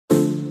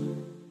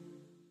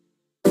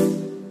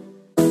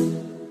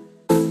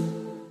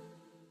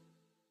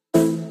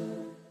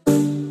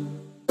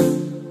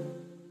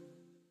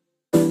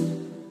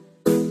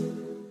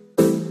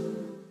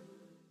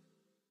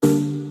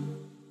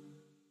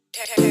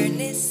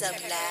So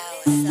loud.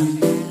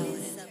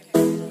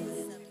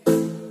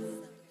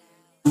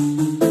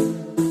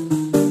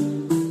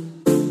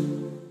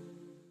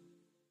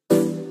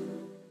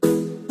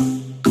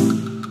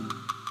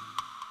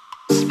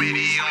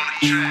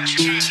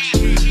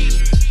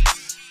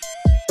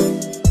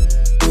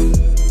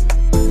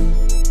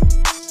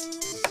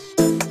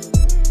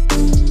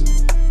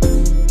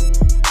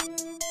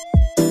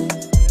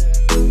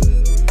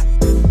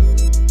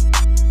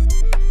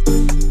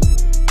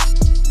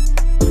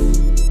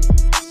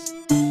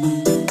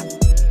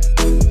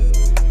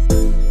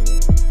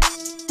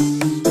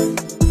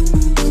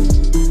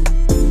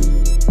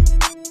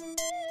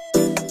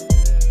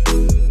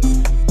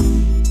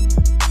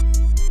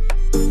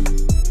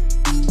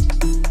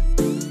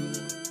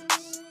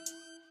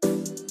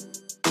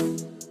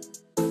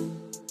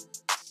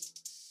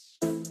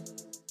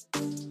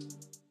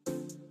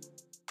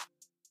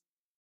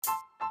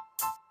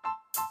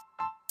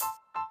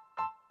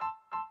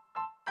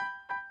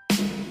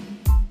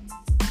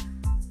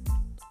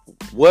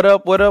 What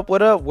up, what up,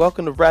 what up?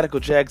 Welcome to Radical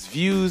Jack's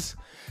Views.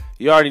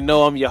 You already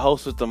know I'm your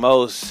host with the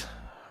most,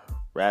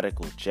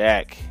 Radical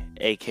Jack,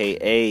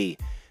 a.k.a.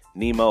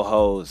 Nemo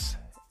Hose,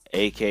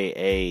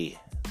 a.k.a.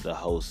 the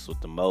host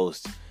with the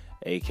most,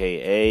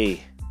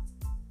 a.k.a.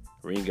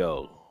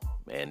 Ringo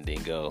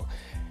Mandingo,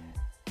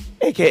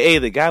 a.k.a.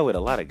 the guy with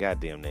a lot of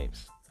goddamn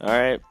names. All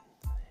right?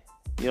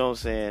 You know what I'm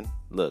saying?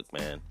 Look,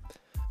 man,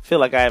 I feel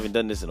like I haven't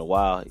done this in a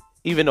while.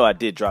 Even though I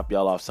did drop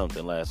y'all off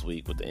something last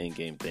week with the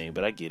in-game thing,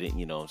 but I get it,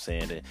 you know what I'm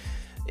saying? The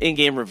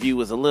in-game review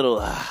was a little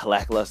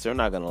lackluster, I'm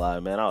not going to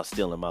lie, man. I was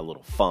still in my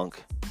little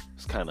funk.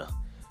 It's kind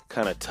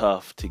of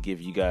tough to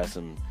give you guys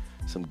some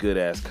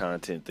good-ass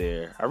content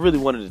there. I really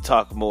wanted to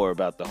talk more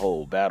about the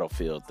whole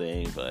Battlefield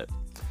thing, but,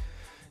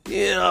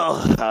 you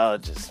know, I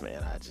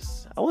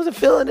wasn't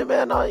feeling it,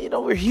 man. You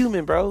know, we're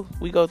human, bro.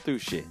 We go through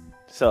shit.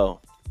 So,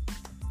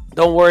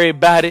 don't worry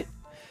about it.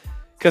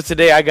 Because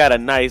today I got a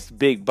nice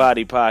big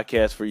body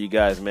podcast for you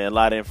guys, man. A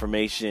lot of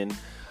information,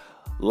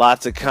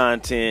 lots of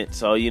content.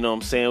 So, you know what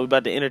I'm saying? We're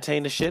about to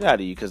entertain the shit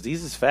out of you because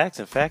these is facts,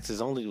 and facts is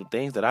only the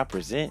things that I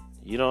present.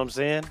 You know what I'm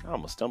saying? I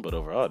almost stumbled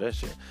over all that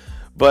shit.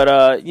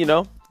 But, you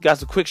know, got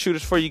some quick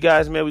shooters for you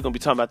guys, man. We're going to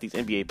be talking about these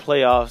NBA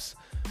playoffs.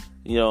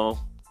 You know,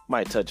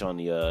 might touch on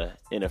the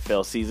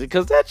NFL season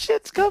because that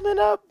shit's coming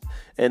up.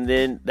 And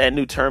then that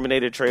new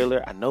Terminator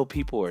trailer. I know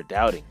people are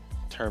doubting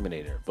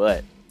Terminator,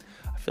 but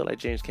I feel like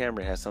James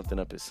Cameron has something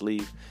up his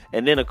sleeve.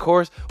 And then, of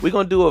course, we're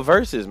going to do a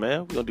versus,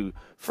 man. We're going to do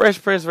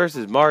Fresh Prince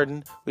versus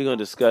Martin. We're going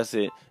to discuss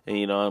it. And,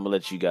 you know, I'm going to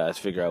let you guys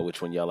figure out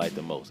which one y'all like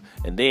the most.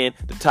 And then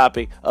the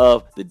topic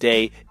of the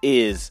day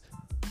is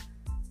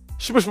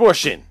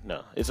abortion.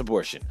 No, it's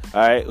abortion.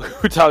 All right?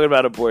 We're talking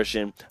about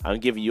abortion.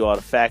 I'm giving you all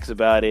the facts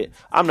about it.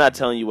 I'm not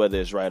telling you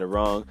whether it's right or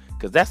wrong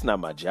because that's not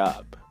my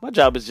job. My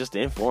job is just to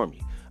inform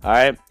you. All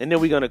right? And then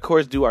we're going to, of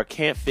course, do our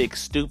Can't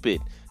Fix Stupid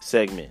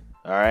segment.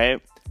 All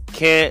right?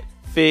 Can't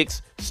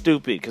fix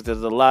stupid because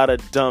there's a lot of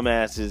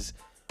dumbasses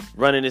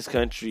running this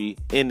country,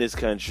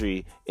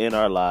 in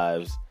our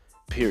lives,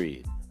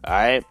 period. All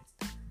right?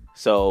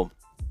 So,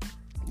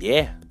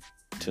 yeah,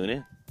 tune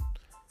in.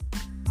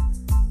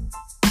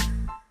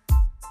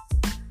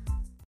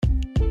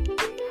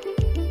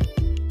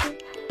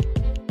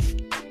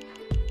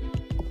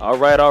 All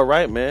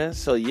right, man.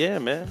 So, yeah,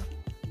 man.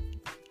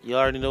 You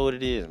already know what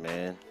it is,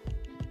 man.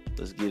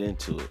 Let's get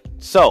into it.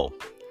 So,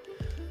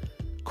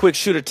 quick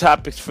shooter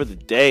topics for the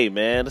day,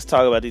 man. Let's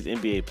talk about these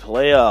NBA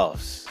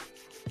playoffs.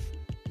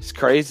 It's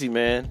crazy,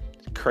 man.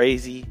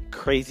 Crazy.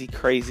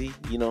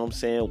 You know what I'm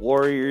saying?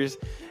 Warriors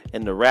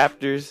and the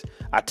Raptors.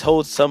 I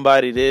told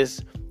somebody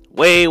this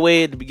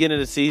way at the beginning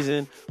of the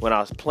season when I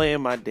was playing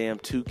my damn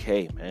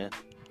 2K, man.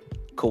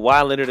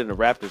 Kawhi Leonard and the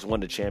Raptors won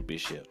the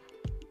championship.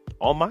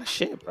 On my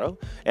shit, bro.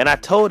 And I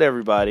told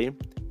everybody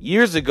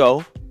years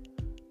ago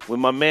when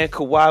my man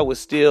Kawhi was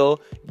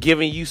still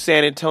giving you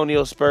San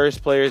Antonio Spurs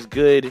players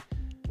good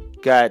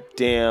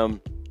goddamn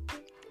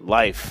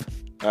life.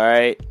 All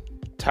right,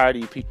 tired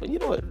of you people. You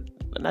know what?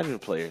 Not even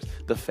players,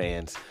 the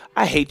fans.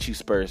 I hate you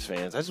Spurs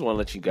fans. I just want to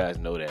let you guys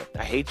know that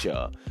I hate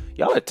y'all.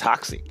 Y'all are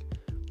toxic.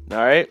 All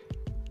right,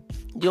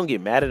 you don't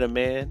get mad at a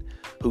man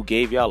who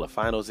gave y'all a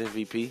Finals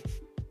MVP,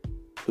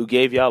 who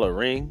gave y'all a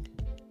ring,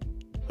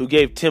 who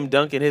gave Tim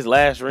Duncan his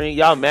last ring.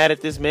 Y'all mad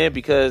at this man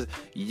because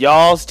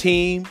y'all's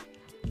team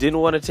didn't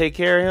want to take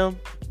care of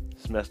him.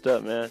 It's messed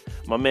up, man.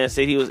 My man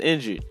said he was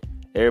injured.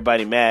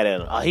 Everybody mad at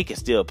him. Oh, he can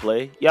still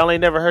play. Y'all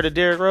ain't never heard of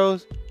Derrick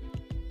Rose?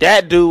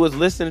 That dude was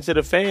listening to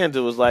the fans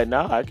and was like,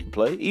 nah, I can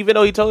play. Even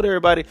though he told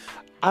everybody,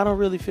 I don't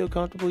really feel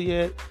comfortable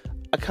yet.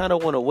 I kind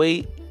of want to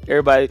wait.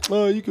 Everybody,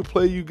 oh, you can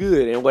play, you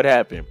good. And what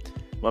happened?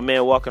 My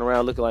man walking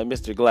around looking like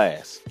Mr.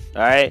 Glass.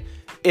 All right?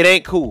 It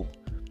ain't cool.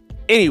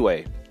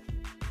 Anyway,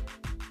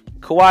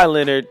 Kawhi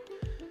Leonard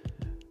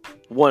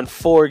won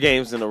 4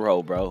 games in a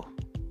row, bro.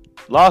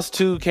 Lost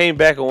 2, came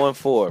back and won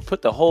 4.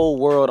 Put the whole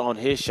world on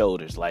his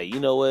shoulders. Like,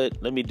 you know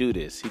what? Let me do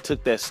this. He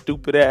took that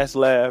stupid ass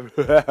laugh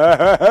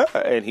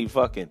and he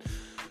fucking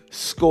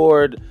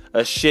scored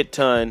a shit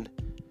ton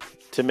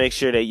to make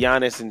sure that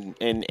Giannis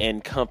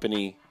and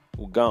company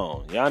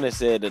gone. Giannis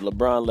said that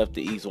LeBron left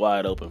the East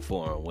wide open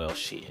for him. Well,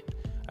 shit.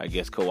 I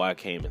guess Kawhi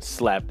came and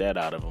slapped that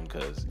out of him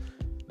because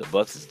the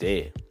Bucks is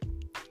dead.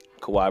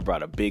 Kawhi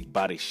brought a big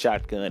body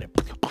shotgun and,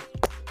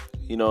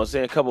 you know what I'm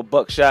saying, a couple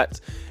Buck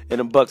shots, and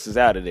the Bucks is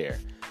out of there.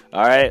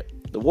 All right?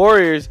 The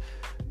Warriors,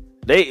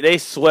 they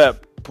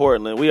swept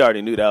Portland. We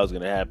already knew that was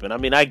going to happen. I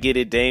mean, I get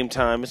it. Dame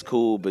time is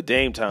cool, but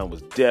Dame time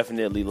was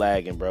definitely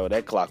lagging, bro.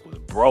 That clock was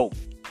broke.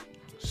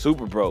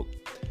 Super broke.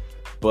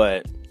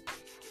 But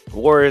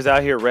Warriors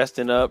out here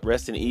resting up,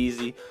 resting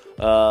easy.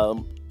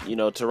 You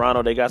know,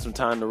 Toronto, they got some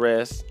time to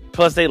rest.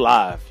 Plus, they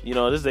live. You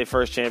know, this is their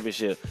first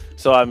championship.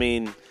 So, I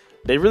mean,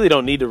 they really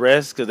don't need to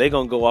rest because they're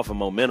going to go off of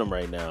momentum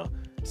right now.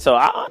 So,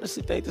 I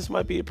honestly think this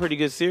might be a pretty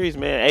good series,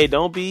 man. Hey,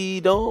 don't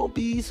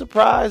be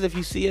surprised if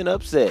you see an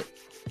upset.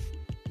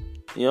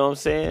 You know what I'm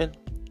saying?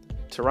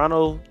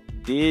 Toronto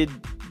did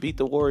beat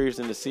the Warriors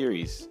in the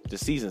series, the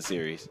season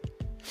series.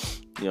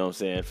 You know what I'm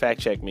saying? Fact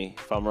check me.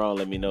 If I'm wrong,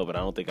 let me know, but I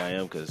don't think I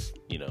am because,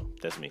 you know,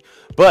 that's me.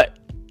 But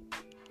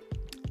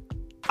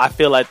I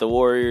feel like the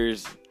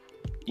Warriors,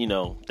 you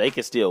know, they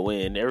can still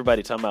win.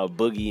 Everybody talking about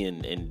Boogie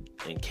and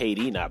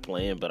KD not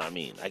playing, but I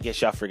mean, I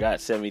guess y'all forgot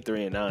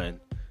 73-9.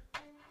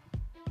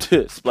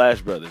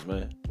 Splash Brothers,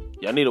 man.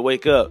 Y'all need to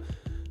wake up.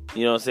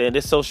 You know what I'm saying?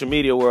 This social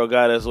media world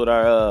got us with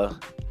our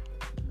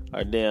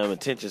damn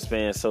attention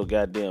span so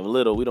goddamn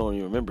little. We don't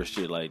even remember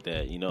shit like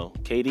that, you know.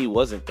 KD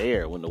wasn't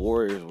there when the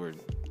Warriors were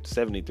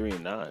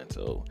 73-9,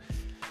 so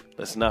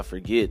let's not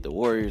forget the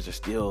Warriors are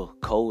still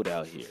cold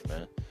out here,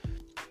 man.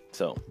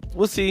 So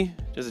we'll see.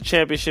 There's a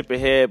championship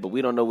ahead, but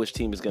we don't know which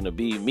team is going to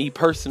be. Me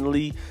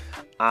personally,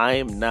 I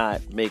am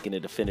not making a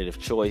definitive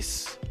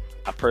choice.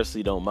 I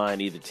personally don't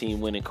mind either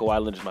team winning. Kawhi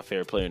Leonard is my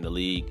favorite player in the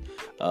league,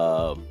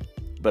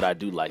 but I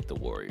do like the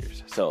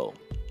Warriors. So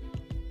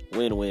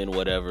win-win,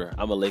 whatever.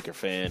 I'm a Laker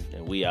fan,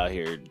 and we out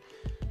here,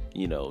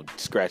 you know,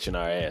 scratching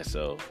our ass.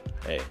 So,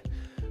 hey,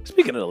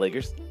 speaking of the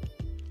Lakers,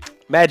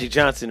 Magic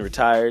Johnson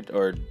retired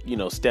or, you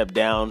know, stepped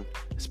down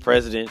as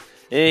president.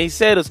 And he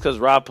said it's because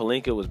Rob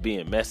Pelinka was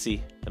being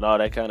messy and all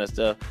that kind of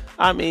stuff.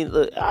 I mean,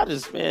 look, I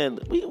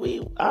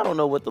don't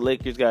know what the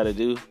Lakers got to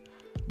do,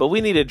 but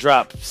we need to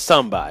drop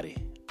somebody.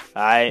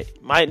 All right?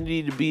 Might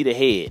need to be the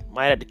head.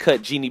 Might have to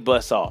cut Jeannie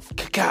Buss off.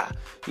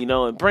 You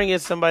know, and bring in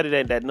somebody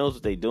that knows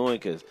what they're doing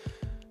because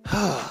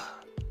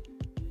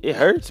it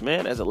hurts,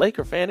 man. As a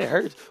Laker fan, it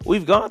hurts.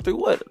 We've gone through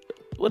what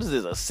is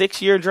this, a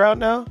 6-year drought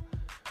now?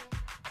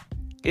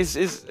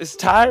 It's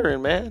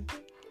tiring, man.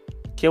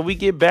 Can we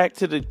get back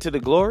to the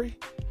glory?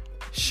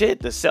 Shit,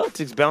 the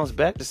Celtics bounced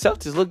back. The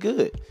Celtics look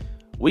good.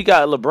 We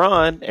got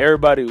LeBron.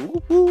 Everybody,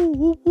 whoop, whoop,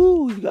 whoop,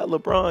 whoop. You got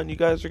LeBron. You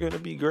guys are going to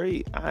be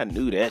great. I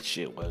knew that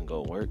shit wasn't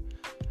going to work.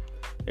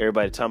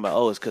 Everybody talking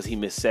about, it's because he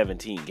missed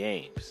 17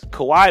 games.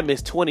 Kawhi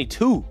missed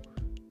 22.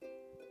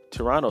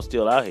 Toronto's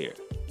still out here.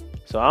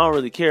 So I don't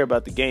really care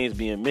about the games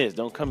being missed.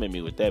 Don't come at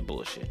me with that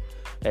bullshit.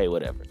 Hey,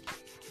 whatever.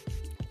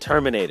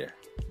 Terminator.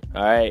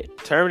 All right.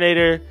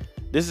 Terminator.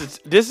 This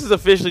is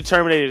officially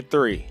Terminator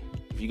 3.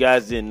 If you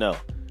guys didn't know.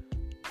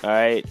 All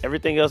right.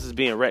 Everything else is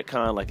being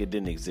retconned like it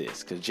didn't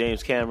exist. Because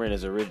James Cameron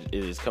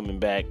is coming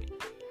back.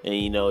 And,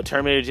 you know,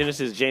 Terminator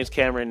Genesis, James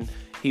Cameron,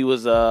 he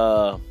was,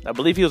 I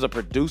believe he was a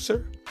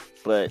producer.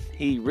 But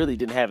he really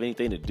didn't have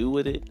anything to do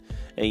with it.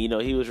 And, you know,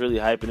 he was really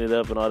hyping it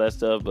up and all that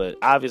stuff. But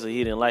obviously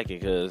he didn't like it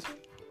because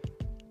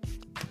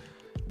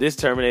this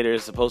Terminator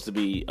is supposed to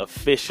be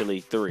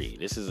officially 3.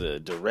 This is a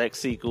direct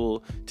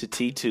sequel to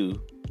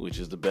T2, which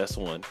is the best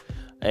one.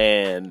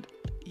 And,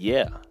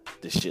 yeah,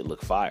 this shit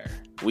look fire.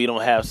 We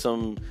don't have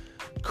some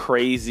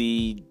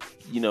crazy,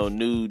 you know,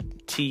 new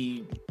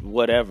T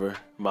whatever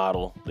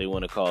model they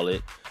want to call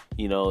it.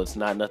 You know, it's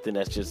not nothing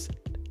that's just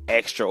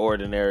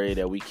extraordinary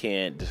that we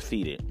can't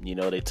defeat it. You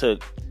know, they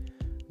took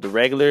the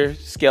regular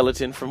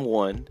skeleton from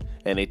 1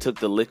 and they took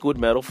the liquid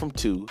metal from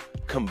 2,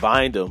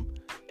 combined them,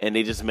 and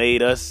they just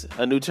made us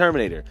a new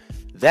Terminator.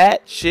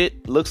 That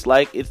shit looks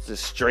like it's the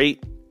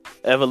straight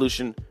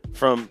evolution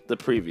from the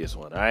previous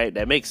one. All right,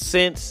 that makes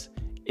sense.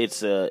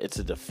 It's a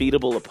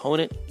defeatable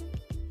opponent.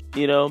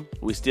 You know,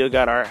 we still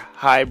got our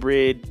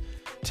hybrid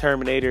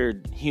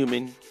Terminator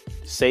human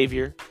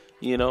savior.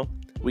 You know,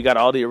 we got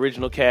all the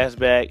original cast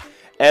back.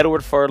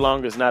 Edward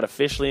Furlong is not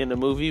officially in the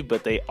movie,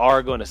 but they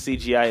are going to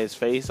CGI his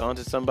face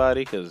onto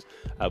somebody because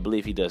I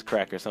believe he does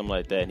crack or something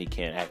like that and he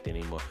can't act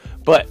anymore.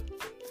 But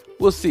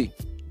we'll see.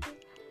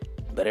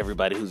 But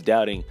everybody who's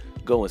doubting,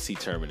 go and see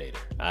Terminator.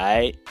 All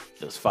right?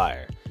 It was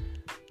fire.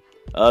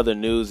 Other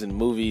news and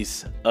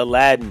movies.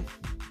 Aladdin.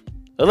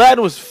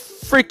 Aladdin was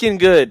freaking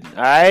good.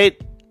 All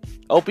right?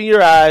 Open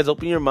your eyes.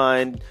 Open your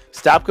mind.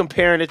 Stop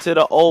comparing it to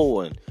the old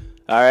one.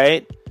 All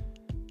right?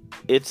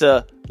 It's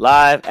a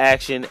live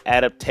action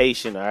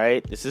adaptation. All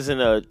right? This isn't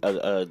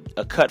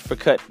a cut for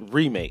cut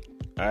remake.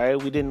 All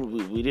right? We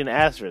didn't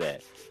ask for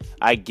that.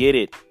 I get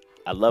it.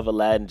 I love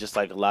Aladdin just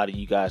like a lot of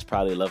you guys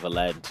probably love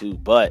Aladdin too.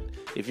 But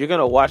if you're going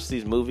to watch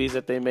these movies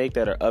that they make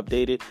that are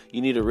updated,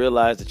 you need to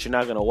realize that you're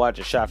not going to watch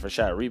a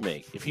shot-for-shot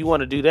remake. If you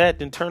want to do that,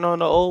 then turn on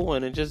the old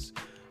one and just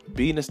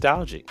be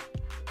nostalgic.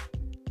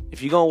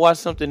 If you're going to watch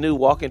something new,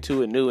 walk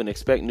into it new and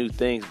expect new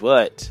things.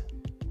 But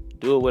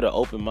Do it with an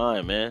open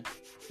mind, man.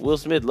 Will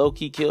Smith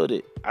low-key killed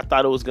it. I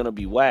thought it was gonna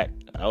be whack.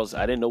 I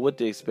didn't know what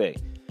to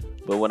expect.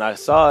 But when I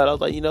saw it, I was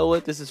like, you know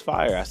what? This is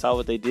fire. I saw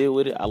what they did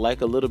with it. I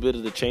like a little bit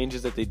of the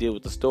changes that they did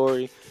with the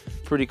story.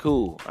 Pretty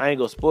cool. I ain't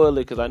gonna spoil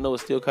it because I know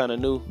it's still kind of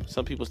new.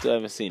 Some people still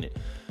haven't seen it.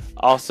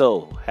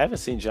 Also, haven't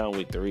seen John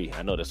Wick 3.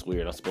 I know that's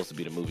weird. I'm supposed to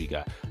be the movie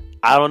guy.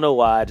 I don't know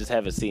why. I just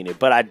haven't seen it.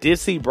 But I did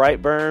see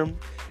Brightburn,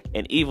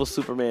 and Evil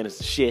Superman is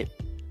the shit.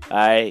 All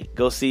right,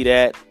 go see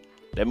that.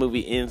 That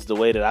movie ends the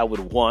way that I would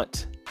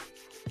want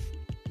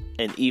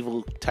an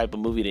evil type of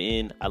movie to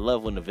end. I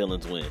love when the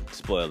villains win.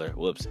 Spoiler.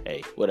 Whoops.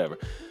 Hey, whatever.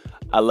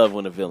 I love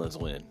when the villains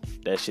win.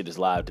 That shit is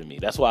live to me.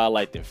 That's why I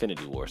liked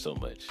Infinity War so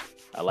much.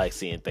 I like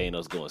seeing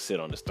Thanos go and sit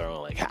on his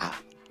throne like, ha!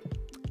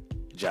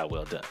 Job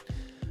well done.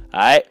 All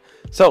right.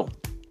 So,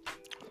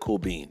 cool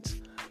beans.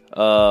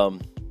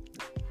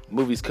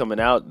 Movies coming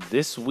out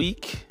this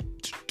week.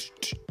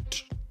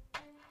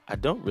 I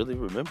don't really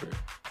remember.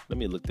 Let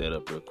me look that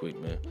up real quick,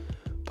 man.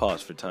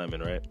 Pause for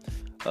timing, right?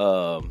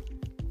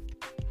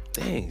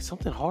 Dang,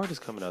 something hard is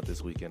coming out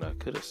this weekend. I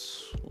could have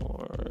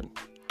sworn.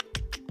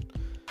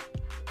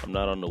 I'm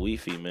not on the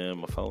Wi-Fi, man.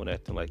 My phone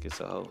acting like it's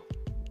a hoe.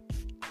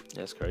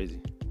 That's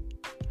crazy.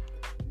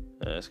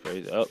 That's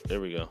crazy. Oh, there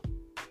we go.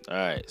 All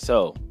right,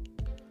 so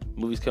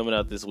movies coming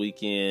out this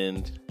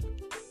weekend.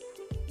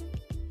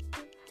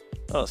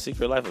 Oh,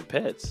 Secret Life of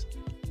Pets.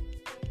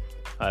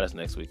 Oh, that's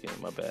next weekend.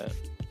 My bad.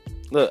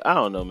 Look, I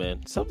don't know,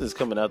 man. Something's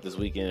coming out this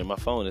weekend, and my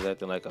phone is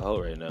acting like a hoe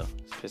right now.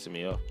 It's pissing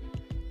me off.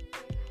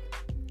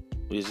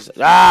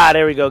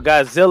 There we go.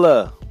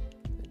 Godzilla,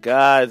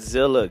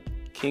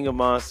 King of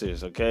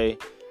Monsters. Okay,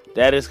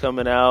 that is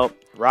coming out.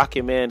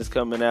 Rocket Man is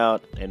coming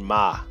out, and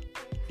Ma.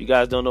 If you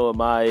guys don't know what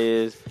Ma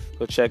is,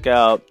 go check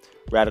out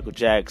Radical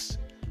Jack's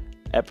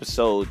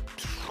episode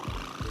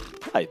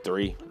like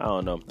 3. I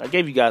don't know. I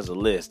gave you guys a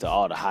list of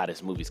all the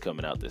hottest movies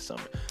coming out this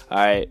summer. All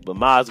right, but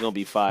Ma's gonna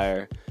be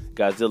fire.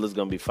 Godzilla's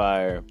gonna be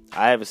fire.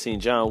 I haven't seen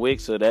John Wick,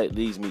 so that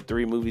leaves me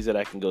 3 movies that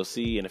I can go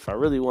see. And if I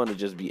really want to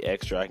just be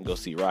extra, I can go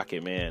see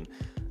Rocket Man.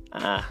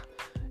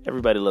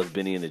 Everybody loves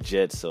Benny and the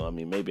Jets, so I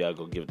mean, maybe I'll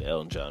go give the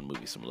Elton John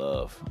movie some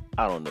love.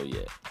 I don't know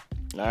yet.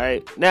 All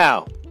right,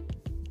 now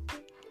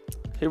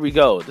here we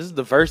go. This is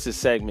the Versus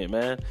segment,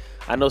 man.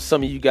 I know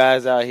some of you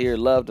guys out here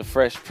love the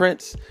Fresh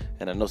Prince,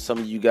 and I know some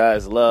of you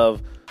guys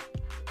love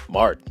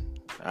Martin.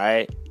 All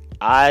right.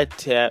 I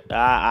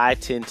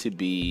tend to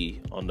be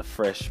on the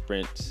Fresh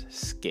Prince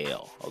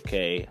scale,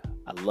 okay?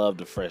 I love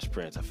the Fresh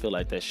Prince. I feel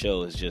like that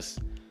show is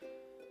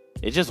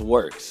it just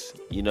works,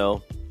 you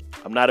know?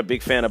 I'm not a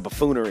big fan of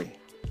buffoonery,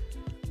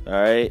 all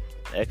right?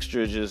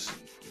 Extra just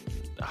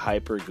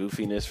hyper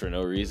goofiness for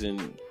no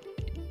reason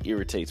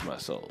irritates my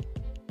soul.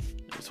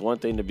 It's one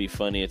thing to be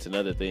funny. It's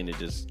another thing to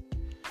just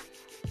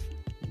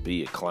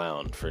be a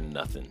clown for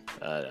nothing.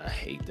 I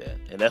hate that.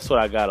 And that's what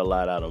I got a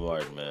lot out of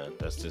Martin, man.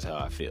 That's just how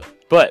I feel.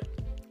 But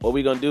what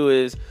we're going to do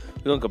is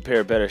we're going to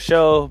compare better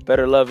show,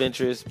 better love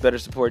interest, better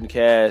supporting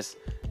cast,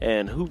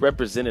 and who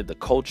represented the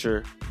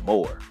culture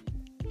more.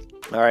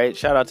 All right.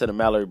 Shout out to the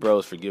Mallory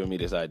Bros for giving me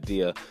this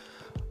idea.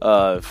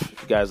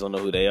 If you guys don't know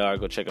who they are,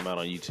 go check them out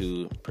on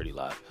YouTube. Pretty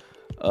live.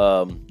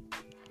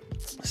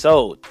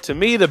 So to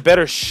me, the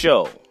better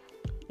show.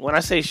 When I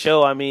say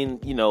show, I mean,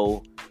 you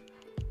know,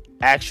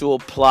 actual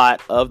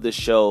plot of the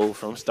show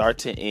from start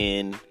to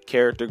end,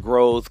 character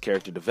growth,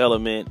 character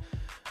development,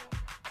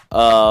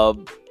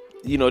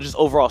 you know, just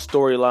overall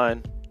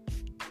storyline.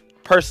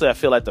 Personally, I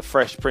feel like the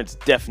Fresh Prince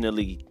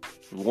definitely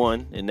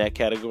won in that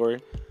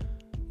category.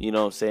 You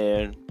know what I'm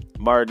saying?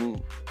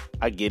 Martin,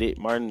 I get it.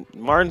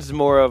 Martin's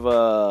more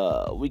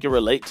of we can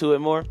relate to it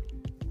more.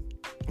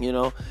 You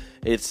know,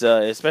 it's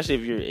especially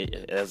if you're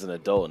as an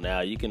adult now,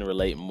 you can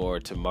relate more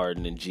to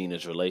Martin and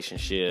Gina's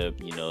relationship.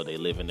 You know, they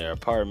live in their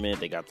apartment,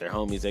 they got their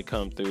homies that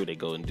come through, they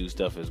go and do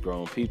stuff as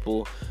grown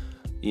people.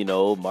 You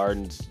know,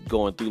 Martin's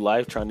going through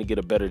life trying to get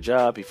a better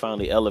job. He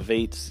finally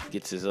elevates,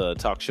 gets his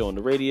talk show on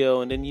the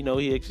radio, and then, you know,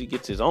 he actually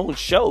gets his own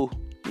show.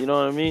 You know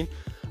what I mean?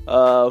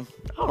 I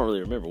don't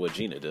really remember what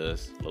Gina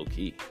does, low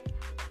key.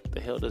 What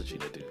the hell does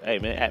Gina do? Hey,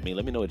 man, at me.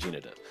 Let me know what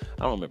Gina does.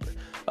 I don't remember.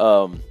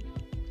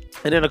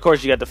 And then, of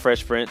course, you got the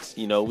Fresh Prince.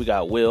 You know, we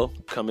got Will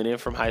coming in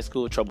from high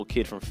school, troubled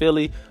kid from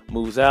Philly,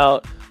 moves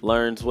out,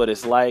 learns what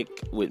it's like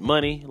with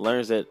money,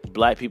 learns that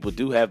black people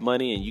do have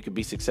money and you can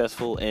be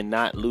successful and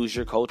not lose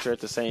your culture at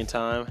the same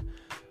time.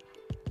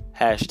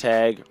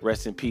 Hashtag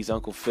rest in peace,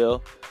 Uncle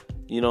Phil.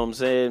 You know what I'm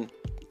saying?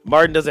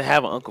 Martin doesn't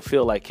have an Uncle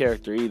Phil-like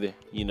character either.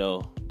 You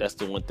know, that's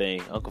the one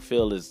thing. Uncle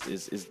Phil is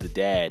the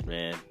dad,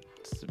 man.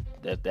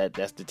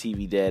 That's the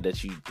TV dad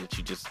that you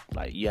just,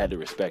 like, you had to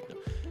respect him.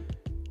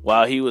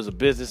 While he was a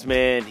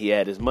businessman, he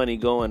had his money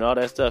going, all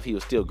that stuff, he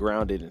was still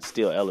grounded and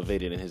still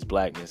elevated in his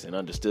blackness and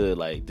understood,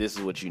 like, this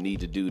is what you need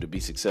to do to be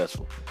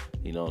successful.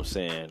 You know what I'm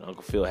saying?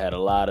 Uncle Phil had a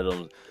lot of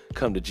those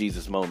come to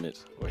Jesus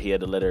moments where he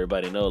had to let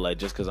everybody know, like,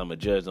 just because I'm a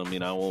judge don't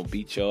mean I won't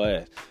beat your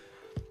ass.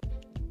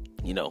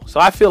 You know, so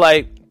I feel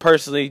like,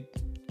 personally,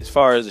 as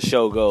far as the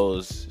show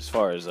goes, as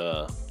far as,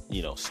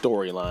 you know,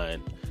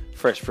 storyline,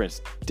 Fresh Prince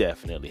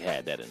definitely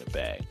had that in the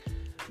bag.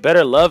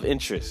 Better love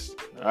interest,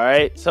 all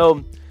right?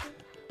 So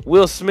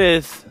Will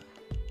Smith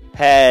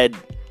had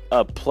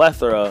a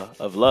plethora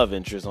of love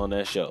interests on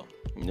that show.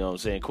 You know what I'm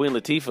saying? Queen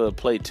Latifah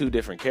played two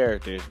different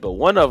characters, but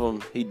one of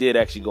them he did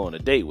actually go on a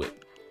date with.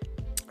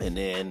 And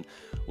then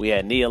we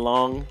had Nia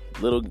Long.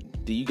 Little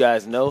do you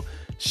guys know,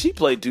 she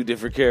played two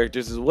different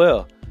characters as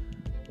well.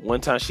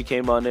 One time she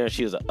came on there and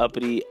she was an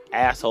uppity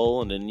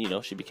asshole, and then, you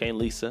know, she became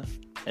Lisa.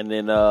 And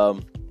then,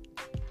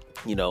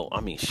 you know,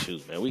 I mean,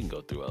 shoot, man, we can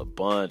go through a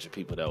bunch of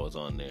people that was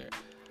on there.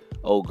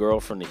 Old girl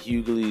from the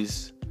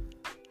Hughleys.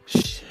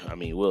 I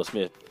mean, Will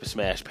Smith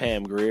smashed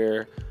Pam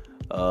Grier,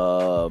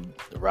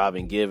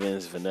 Robin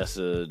Givens,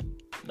 Vivica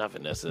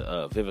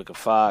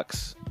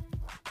Fox,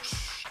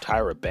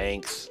 Tyra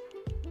Banks.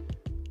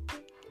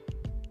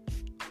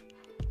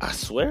 I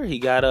swear he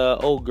got a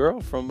old girl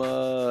from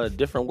a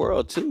different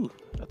world too.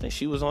 I think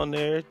she was on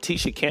there.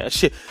 Tisha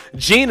Campbell,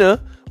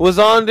 Gina was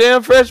on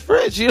damn Fresh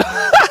Prince, you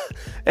know.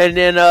 And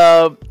then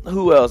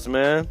who else,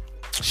 man?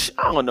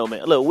 I don't know,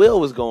 man. Look, Will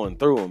was going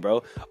through him,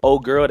 bro.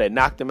 Old girl that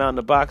knocked him out in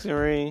the boxing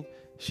ring,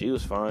 she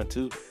was fine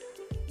too.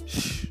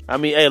 I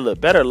mean, hey, look,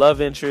 better love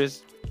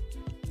interest.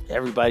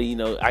 Everybody, you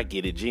know, I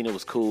get it. Gina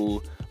was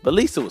cool, but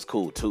Lisa was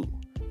cool too.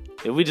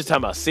 If we just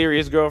talking about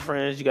serious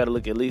girlfriends, you got to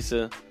look at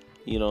Lisa.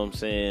 You know what I'm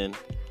saying?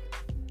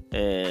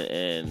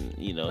 And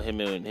you know, him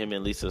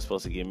and Lisa were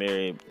supposed to get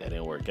married. That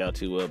didn't work out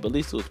too well, but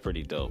Lisa was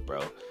pretty dope,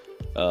 bro.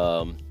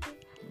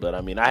 But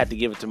I mean, I had to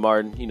give it to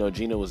Martin. You know,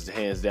 Gina was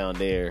hands down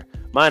there.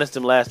 Minus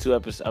them last two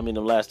episodes. I mean,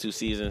 them last two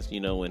seasons. You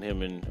know, when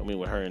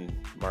her and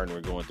Martin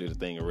were going through the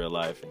thing in real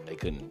life, and they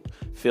couldn't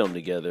film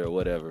together or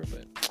whatever.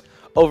 But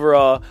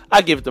overall,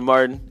 I give it to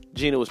Martin.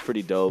 Gina was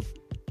pretty dope.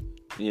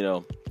 You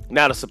know,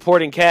 now the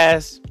supporting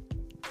cast,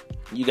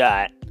 you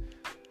got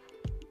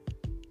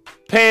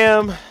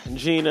Pam,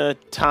 Gina,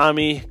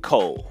 Tommy,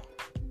 Cole.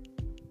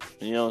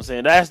 You know what I'm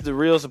saying? That's the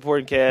real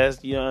supporting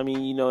cast. You know what I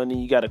mean? You know, and then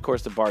you got, of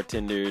course, the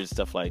bartenders,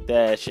 stuff like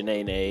that,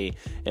 Shanae,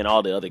 and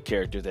all the other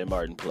characters that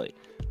Martin played,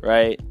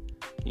 right?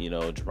 You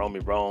know, Jerome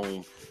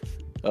Rome,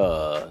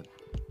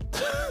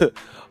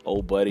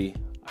 old buddy.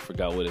 I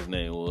forgot what his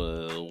name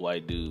was.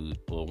 White dude.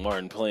 Well,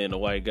 Martin playing the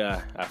white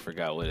guy. I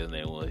forgot what his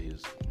name was. He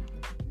was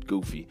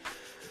goofy.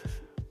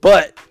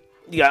 But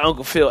you got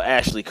Uncle Phil,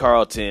 Ashley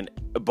Carlton,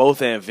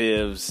 both Aunt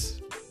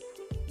Vivs,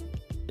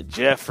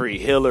 Jeffrey,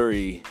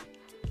 Hillary.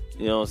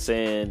 You know what I'm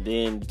saying?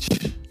 Then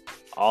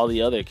all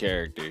the other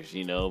characters,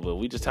 you know. But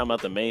we just talking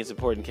about the main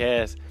supporting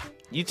cast.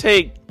 You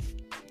take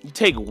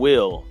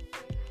Will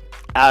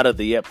out of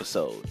the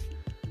episode,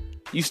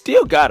 you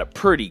still got a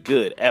pretty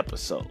good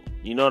episode.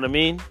 You know what I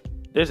mean?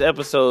 There's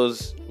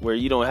episodes where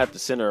you don't have to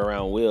center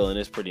around Will, and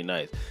it's pretty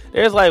nice.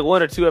 There's like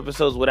one or two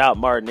episodes without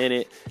Martin in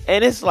it,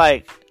 and it's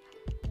like,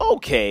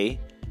 okay,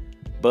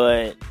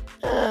 but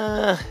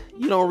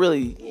you don't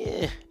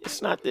really.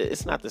 It's not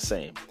the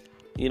same.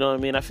 You know what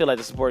I mean? I feel like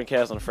the supporting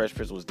cast on The Fresh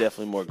Prince was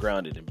definitely more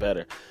grounded and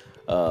better.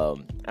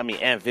 I mean,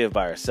 Aunt Viv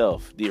by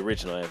herself, the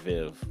original Aunt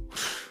Viv,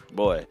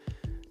 boy,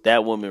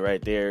 that woman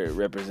right there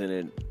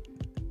represented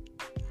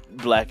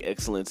black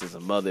excellence as a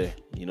mother.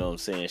 You know what I'm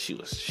saying? She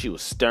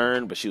was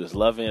stern, but she was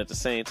loving at the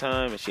same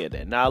time, and she had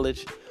that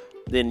knowledge.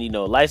 Then, you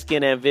know,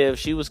 light-skinned Aunt Viv,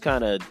 she was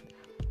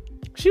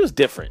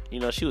different. You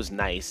know, she was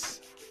nice.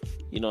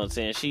 You know what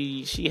I'm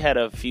saying? She had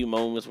a few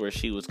moments where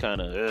she was kind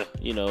of,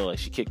 you know, like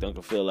she kicked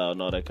Uncle Phil out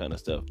and all that kind of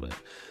stuff. But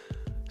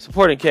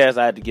supporting cast,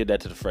 I had to give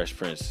that to The Fresh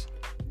Prince.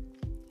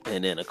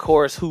 And then, of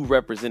course, who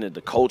represented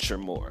the culture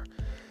more?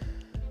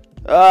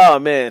 Oh,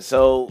 man.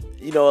 So,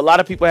 you know, a lot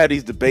of people have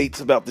these debates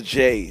about the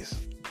Jays.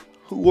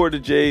 Who wore the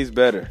Jays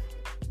better?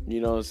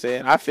 You know what I'm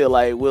saying? I feel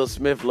like Will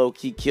Smith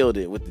low-key killed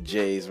it with the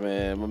Jays,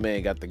 man. My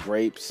man got the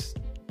grapes.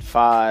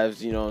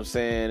 Fives, you know what I'm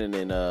saying? And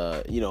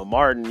then, you know,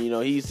 Martin, you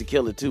know, he used to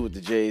kill it too with the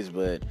Jays,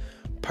 but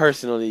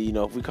personally, you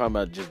know, if we talk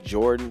about just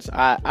Jordans,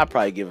 I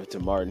probably give it to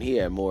Martin. He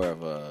had more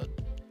of a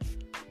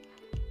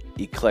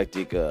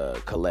eclectic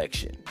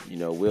collection. You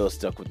know, Will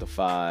stuck with the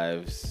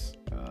fives,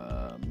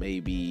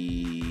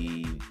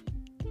 maybe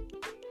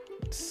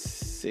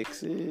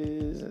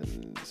sixes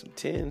and some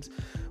tens,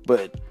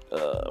 but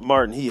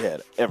Martin, he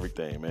had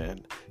everything,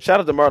 man. Shout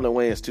out to Marlon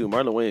Wayans too.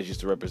 Marlon Wayans used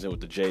to represent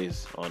with the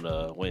Jays on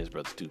Wayans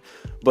Brothers too.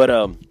 But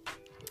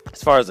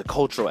as far as the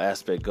cultural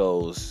aspect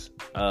goes,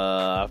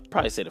 I'd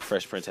probably say the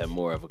Fresh Prince had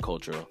more of a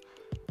cultural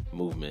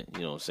movement.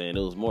 You know what I'm saying?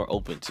 It was more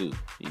open too.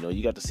 You know,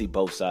 you got to see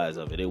both sides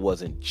of it. It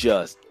wasn't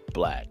just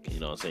black.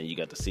 You know what I'm saying? You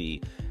got to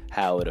see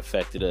how it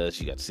affected us.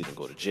 You got to see them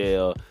go to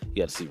jail.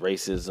 You got to see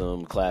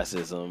racism,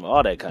 classism,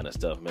 all that kind of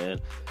stuff, man.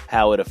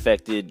 How it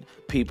affected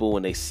people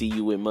when they see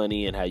you with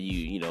money, and how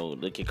you know,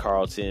 look at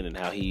Carlton and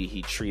how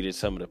he treated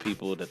some of the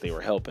people that they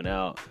were helping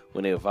out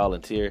when they would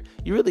volunteer.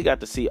 You really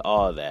got to see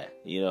all that,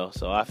 you know.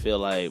 So I feel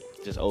like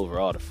just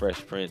overall, the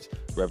Fresh Prince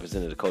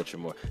represented the culture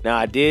more. Now,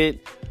 I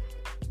did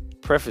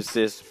preface,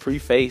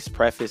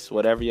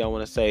 whatever y'all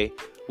want to say,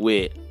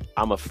 with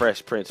I'm a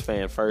Fresh Prince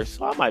fan first,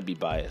 so I might be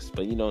biased.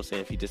 But you know what I'm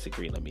saying? If you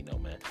disagree, let me know,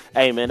 man.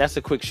 Hey, man, that's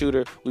a quick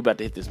shooter. We about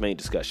to hit this main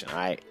discussion. All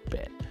right,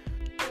 bet.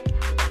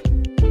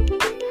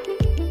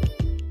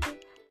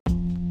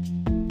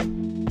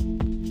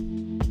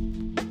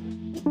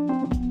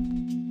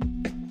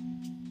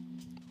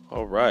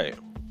 right.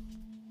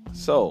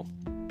 So,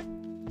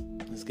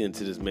 let's get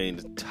into this main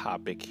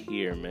topic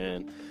here,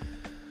 man.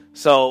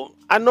 So,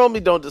 I normally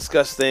don't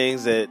discuss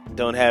things that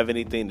don't have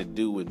anything to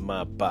do with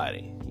my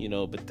body,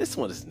 but this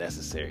one is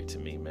necessary to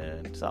me,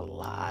 man. There's a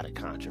lot of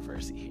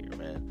controversy here,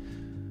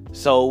 man.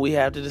 So, we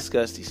have to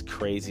discuss these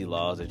crazy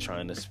laws they're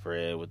trying to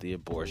spread with the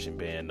abortion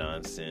ban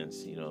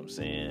nonsense, you know what I'm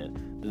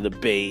saying? The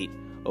debate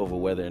over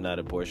whether or not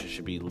abortion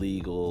should be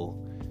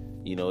legal.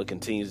 It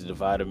continues to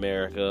divide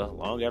America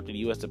long after the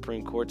U.S.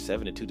 Supreme Court's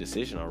 7-2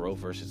 decision on Roe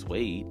versus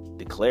Wade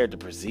declared the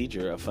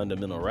procedure a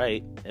fundamental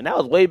right. And that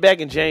was way back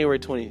in January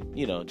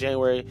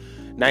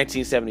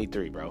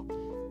 1973, bro.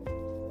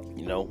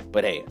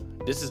 But hey,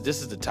 this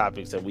is the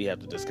topics that we have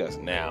to discuss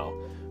now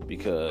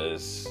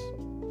because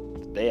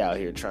they out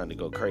here trying to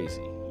go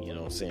crazy.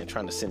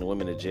 Trying to send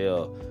women to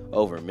jail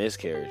over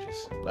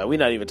miscarriages. Like, we're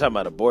not even talking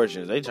about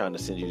abortions. They trying to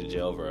send you to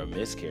jail over a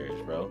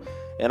miscarriage, bro.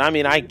 And I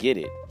mean, I get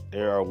it.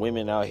 There are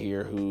women out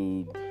here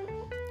who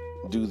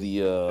do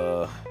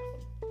the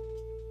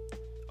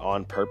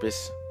on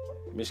purpose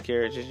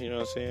miscarriages, you know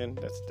what I'm saying?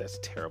 That's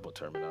terrible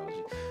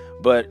terminology.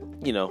 But,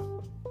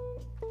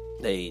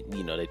 they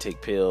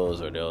take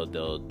pills, or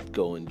they'll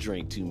go and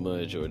drink too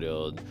much, or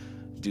they'll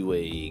do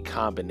a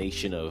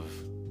combination of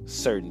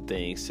certain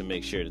things to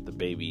make sure that the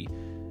baby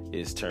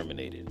is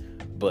terminated.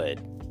 But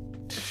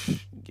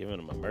giving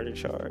them a murder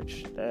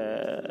charge,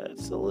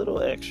 that's a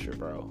little extra,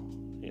 bro.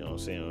 You know what I'm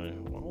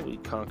saying? Why don't we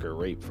conquer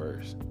rape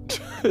first?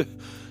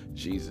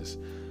 Jesus.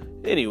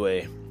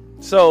 Anyway,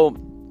 so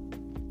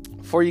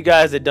for you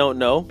guys that don't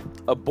know,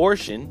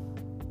 abortion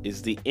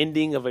is the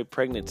ending of a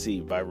pregnancy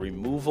by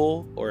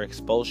removal or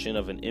expulsion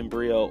of an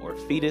embryo or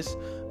fetus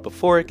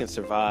before it can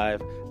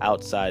survive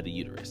outside the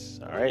uterus.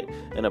 All right?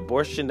 An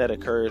abortion that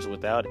occurs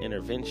without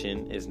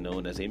intervention is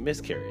known as a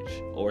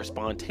miscarriage or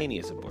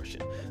spontaneous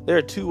abortion. There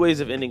are two ways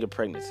of ending a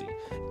pregnancy: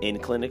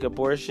 in-clinic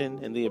abortion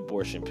and the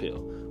abortion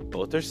pill.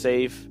 Both are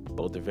safe,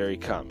 both are very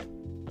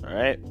common. All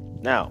right?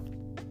 Now,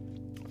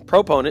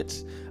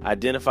 proponents,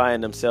 identifying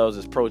themselves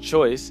as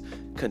pro-choice,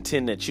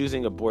 contend that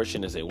choosing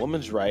abortion is a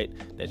woman's right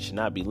that should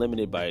not be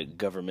limited by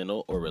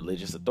governmental or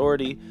religious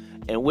authority,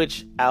 and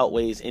which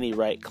outweighs any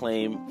right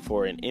claim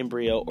for an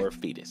embryo or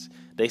fetus.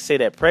 They say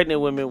that pregnant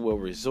women will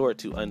resort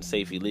to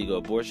unsafe illegal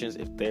abortions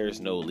if there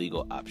is no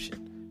legal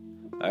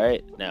option. All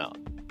right? Now,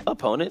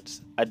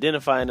 opponents,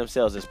 identifying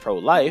themselves as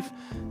pro-life,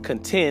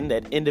 contend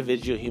that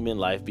individual human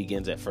life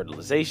begins at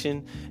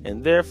fertilization,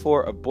 and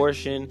therefore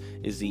abortion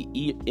is the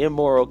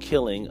immoral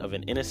killing of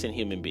an innocent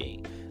human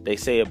being. They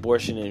say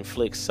abortion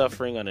inflicts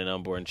suffering on an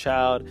unborn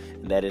child,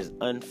 and that is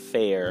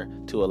unfair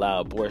to allow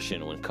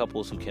abortion when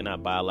couples who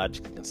cannot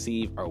biologically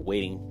conceive are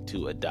waiting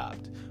to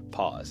adopt.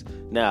 Pause.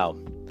 Now,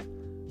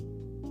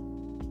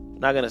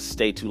 not going to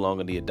stay too long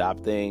on the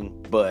adopt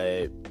thing,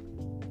 but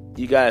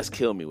you guys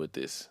kill me with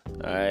this.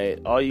 All right?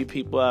 All you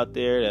people out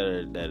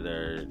there that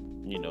are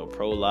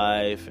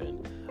pro-life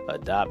and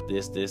adopt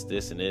this,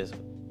 and this.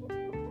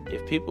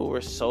 If people were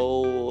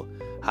so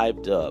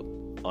hyped up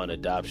on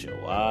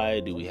adoption, why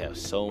do we have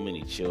so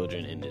many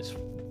children in this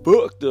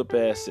fucked up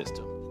ass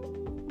system?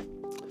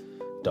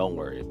 Don't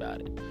worry about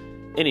it.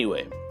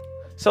 Anyway,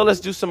 so let's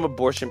do some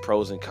abortion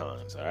pros and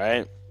cons. All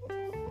right,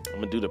 I'm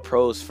gonna do the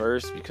pros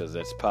first because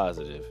that's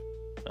positive.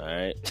 All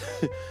right,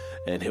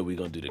 and then we're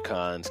gonna do the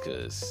cons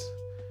because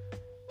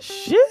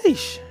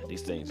sheesh,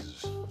 these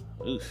things,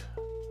 oof,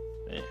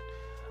 man.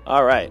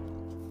 All right.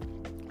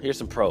 Here's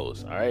some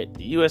pros. All right,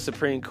 the U.S.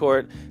 Supreme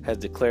Court has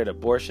declared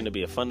abortion to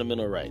be a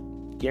fundamental right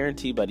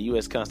guaranteed by the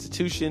U.S.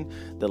 Constitution.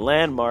 The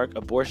landmark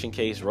abortion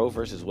case Roe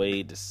versus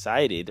Wade,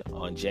 decided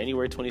on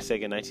January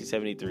 22nd,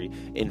 1973,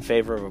 in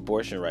favor of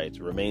abortion rights,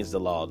 remains the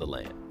law of the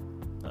land.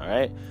 All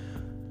right.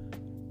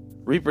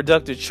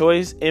 Reproductive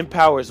choice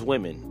empowers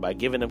women by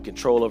giving them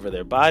control over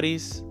their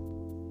bodies.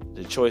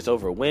 The choice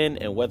over when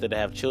and whether to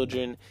have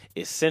children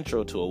is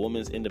central to a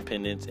woman's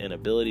independence and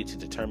ability to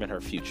determine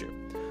her future.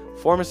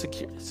 Former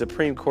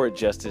Supreme Court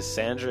Justice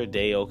Sandra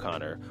Day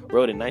O'Connor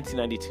wrote a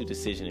 1992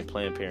 decision in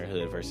Planned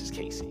Parenthood versus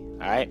Casey. All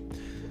right.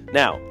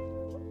 Now,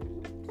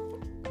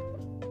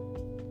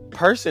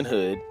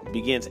 personhood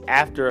begins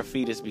after a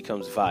fetus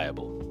becomes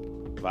viable.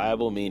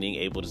 Viable meaning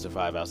able to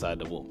survive outside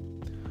the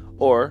womb,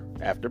 or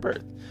after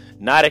birth,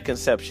 not at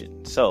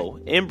conception. So,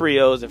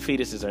 embryos and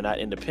fetuses are not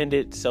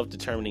independent,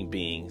 self-determining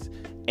beings,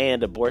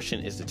 and abortion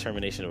is the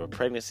termination of a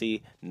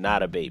pregnancy,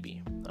 not a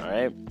baby. All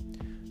right.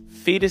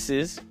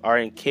 Fetuses are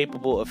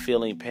incapable of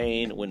feeling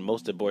pain when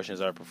most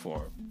abortions are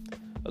performed.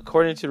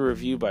 According to a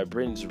review by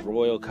Britain's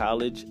Royal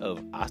College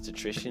of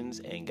Obstetricians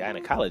and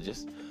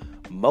Gynecologists,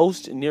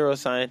 most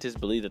neuroscientists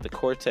believe that the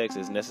cortex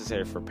is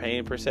necessary for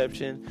pain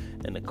perception,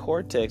 and the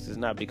cortex does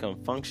not become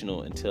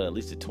functional until at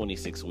least the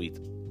 26th week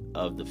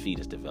of the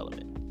fetus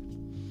development.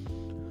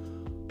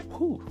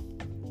 Whew.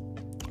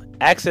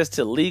 Access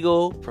to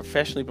legal,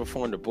 professionally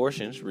performed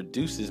abortions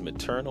reduces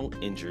maternal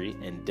injury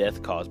and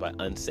death caused by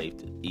unsafe,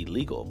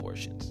 illegal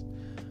abortions.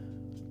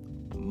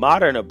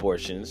 Modern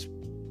abortion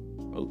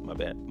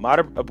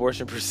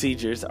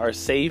procedures are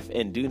safe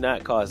and do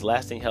not cause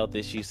lasting health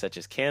issues such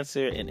as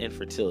cancer and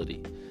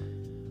infertility.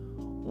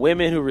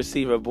 Women who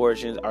receive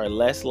abortions are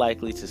less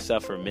likely to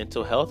suffer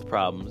mental health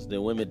problems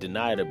than women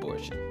denied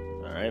abortion.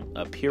 All right.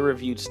 A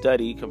peer-reviewed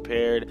study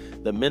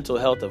compared the mental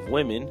health of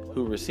women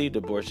who received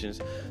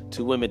abortions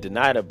to women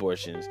denied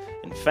abortions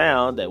and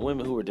found that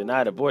women who were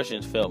denied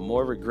abortions felt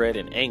more regret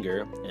and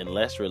anger and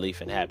less relief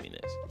and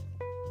happiness.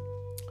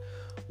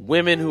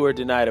 Women who are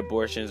denied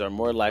abortions are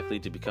more likely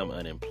to become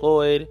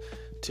unemployed,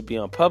 to be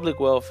on public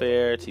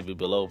welfare, to be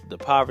below the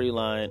poverty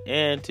line,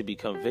 and to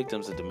become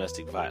victims of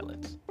domestic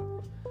violence.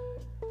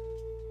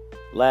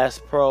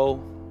 Last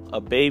pro,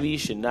 a baby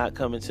should not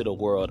come into the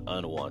world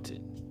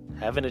unwanted.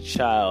 Having a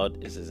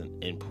child is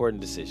an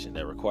important decision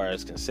that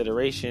requires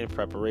consideration,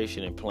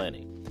 preparation, and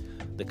planning.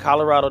 The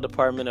Colorado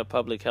Department of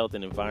Public Health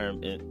and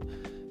Environment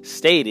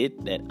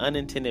stated that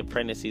unintended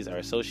pregnancies are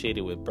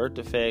associated with birth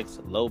defects,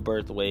 low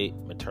birth weight,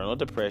 maternal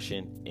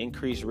depression,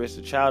 increased risk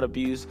of child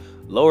abuse,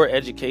 lower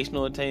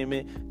educational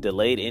attainment,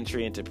 delayed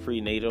entry into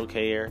prenatal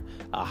care,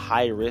 a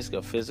high risk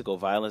of physical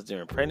violence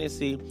during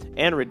pregnancy,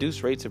 and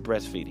reduced rates of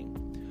breastfeeding.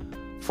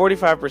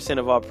 45%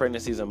 of all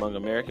pregnancies among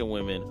American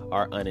women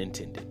are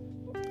unintended.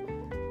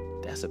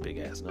 That's a big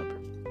ass number.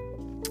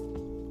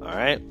 All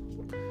right.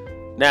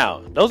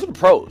 Now, those are the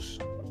pros.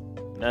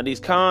 Now, these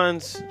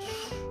cons,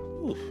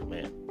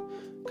 man,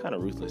 kind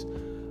of ruthless.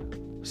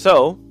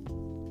 So,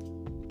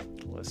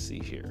 let's see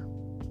here.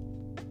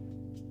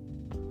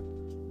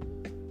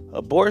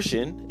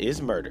 Abortion is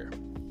murder.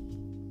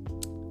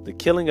 The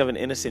killing of an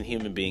innocent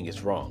human being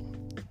is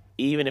wrong,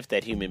 even if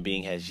that human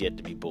being has yet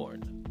to be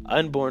born.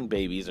 Unborn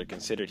babies are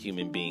considered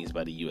human beings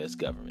by the U.S.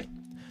 government.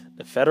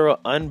 The Federal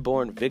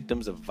Unborn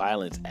Victims of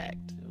Violence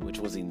Act, which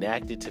was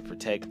enacted to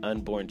protect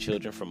unborn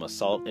children from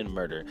assault and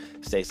murder,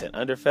 states that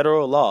under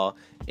federal law,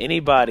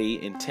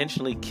 anybody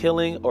intentionally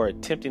killing or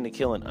attempting to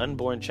kill an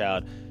unborn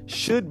child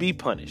should be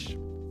punished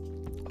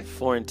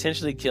for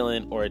intentionally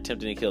killing or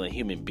attempting to kill a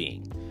human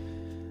being.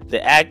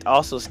 The act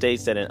also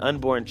states that an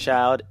unborn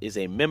child is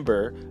a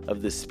member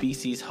of the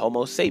species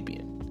Homo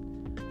sapien.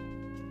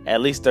 At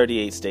least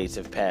 38 states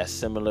have passed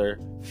similar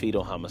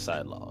fetal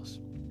homicide laws.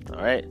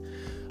 All right.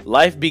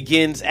 Life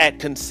begins at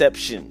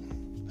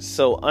conception.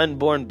 So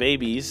unborn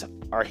babies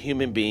are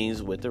human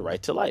beings with the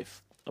right to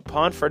life.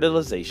 Upon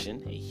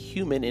fertilization, a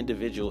human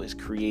individual is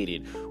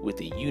created with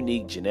a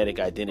unique genetic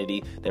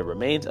identity that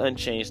remains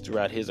unchanged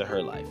throughout his or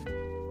her life.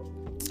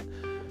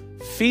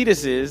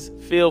 Fetuses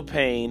feel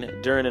pain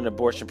during an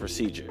abortion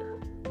procedure.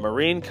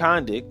 Maureen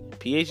Condick,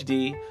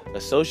 PhD,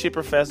 Associate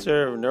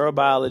Professor of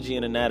Neurobiology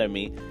and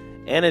Anatomy,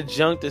 and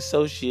Adjunct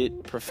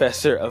Associate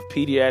Professor of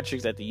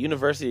Pediatrics at the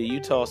University of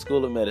Utah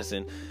School of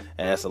Medicine.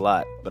 And that's a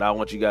lot, but I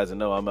want you guys to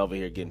know I'm over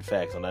here getting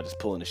facts. I'm not just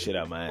pulling the shit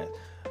out of my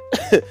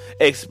ass.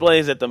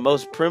 Explains that the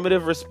most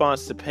primitive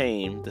response to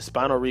pain, the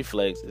spinal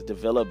reflex, is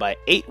developed by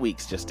 8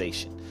 weeks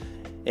gestation.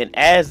 And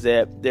adds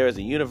that there is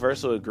a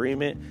universal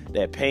agreement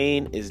that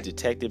pain is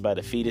detected by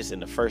the fetus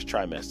in the first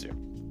trimester.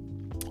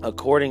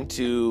 According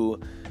to,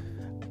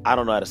 I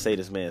don't know how to say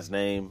this man's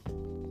name,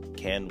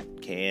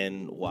 Kanwaljit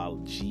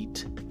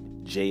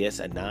J.S.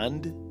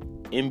 Anand,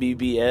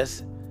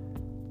 MBBS,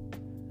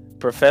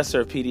 Professor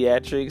of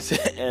Pediatrics,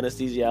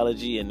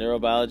 Anesthesiology, and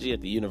Neurobiology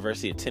at the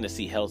University of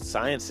Tennessee Health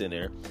Science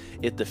Center.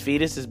 If the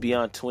fetus is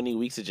beyond 20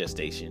 weeks of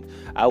gestation,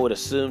 I would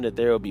assume that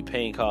there will be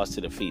pain caused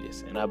to the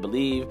fetus, and I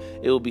believe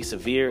it will be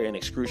severe and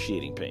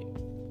excruciating pain.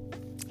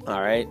 All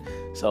right,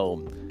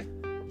 so,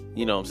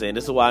 you know what I'm saying?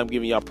 This is why I'm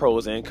giving y'all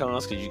pros and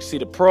cons, because you see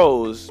the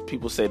pros,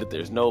 people say that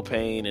there's no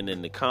pain, and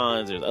then the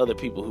cons, there's other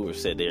people who have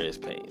said there is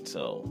pain.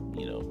 So,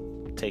 you know,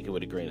 take it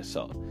with a grain of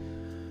salt.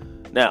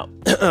 Now,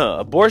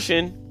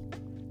 abortion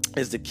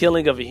is the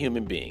killing of a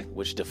human being,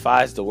 which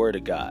defies the word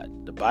of God.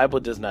 The Bible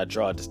does not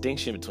draw a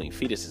distinction between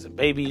fetuses and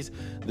babies.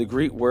 The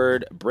Greek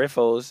word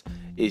brephos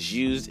is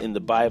used in the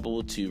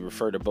Bible to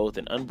refer to both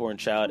an unborn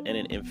child and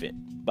an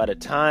infant. By the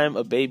time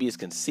a baby is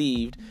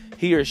conceived,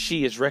 he or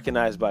she is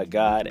recognized by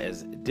God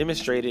as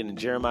demonstrated in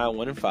Jeremiah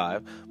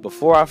 1:5.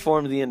 Before I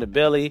formed thee in the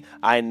belly,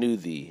 I knew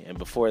thee, and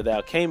before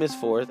thou camest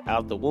forth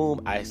out the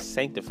womb, I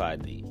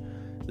sanctified thee.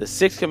 The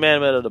sixth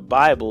commandment of the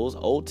Bible's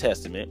Old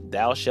Testament,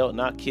 thou shalt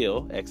not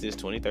kill, Exodus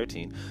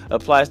 20:13,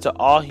 applies to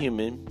all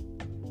human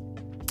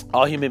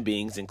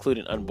beings,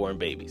 including unborn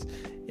babies.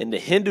 In the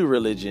Hindu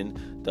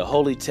religion, the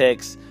holy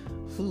text,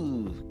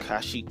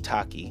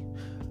 Kashitaki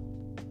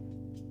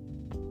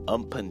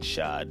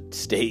Upanishad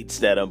states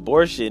that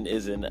abortion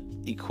is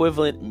an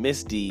equivalent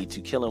misdeed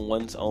to killing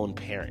one's own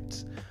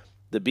parents.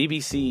 The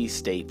BBC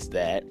states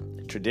that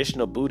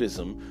traditional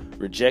Buddhism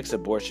rejects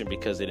abortion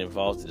because it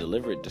involves the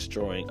deliberate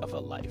destroying of a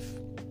life.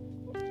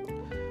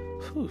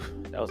 Whew,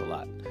 that was a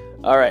lot.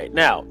 All right,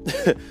 now,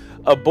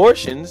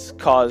 abortions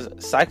cause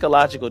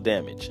psychological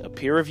damage. A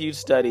peer-reviewed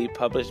study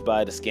published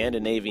by the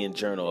Scandinavian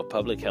Journal of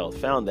Public Health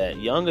found that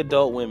young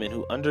adult women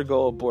who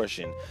undergo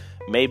abortion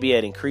may be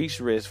at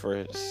increased risk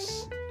for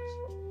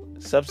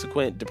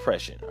subsequent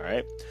depression. All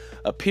right,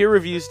 a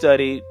peer-reviewed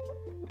study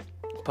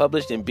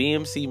published in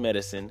BMC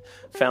Medicine,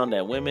 found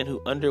that women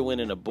who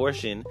underwent an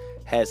abortion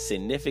had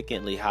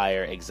significantly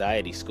higher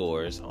anxiety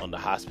scores on the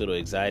hospital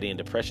anxiety and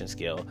depression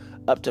scale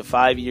up to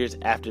 5 years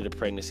after the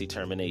pregnancy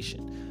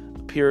termination.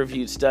 A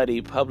peer-reviewed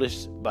study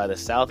published by the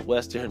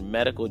Southwestern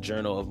Medical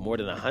Journal of more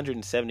than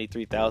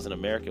 173,000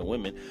 American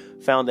women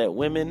found that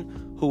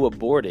women who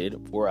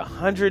aborted were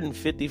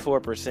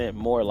 154%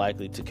 more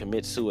likely to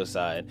commit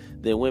suicide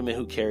than women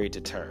who carried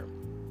to term.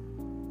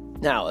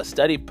 Now, a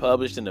study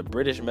published in the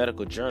British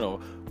Medical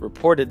Journal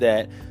reported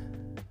that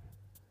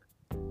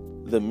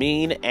the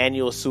mean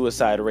annual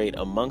suicide rate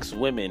amongst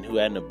women who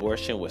had an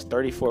abortion was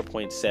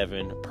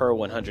 34.7 per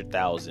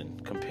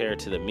 100,000 compared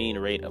to the mean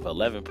rate of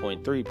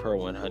 11.3 per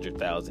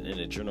 100,000 in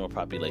the general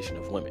population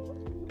of women.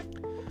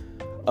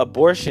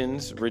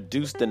 Abortions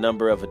reduced the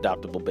number of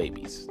adoptable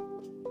babies.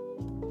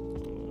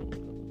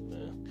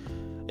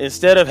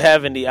 Instead of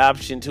having the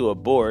option to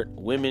abort,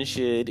 women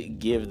should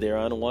give their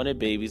unwanted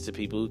babies to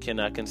people who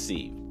cannot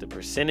conceive. The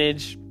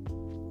percentage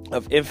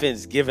of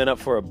infants given up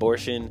for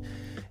abortion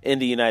in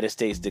the United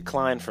States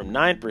declined from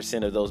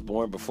 9% of those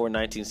born before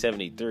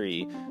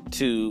 1973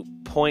 to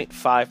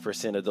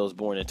 0.5% of those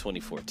born in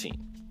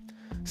 2014.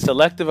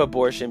 Selective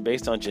abortion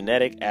based on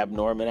genetic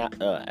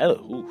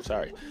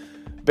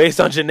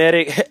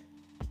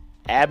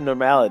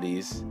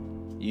abnormalities,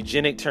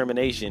 eugenic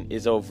termination,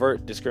 is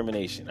overt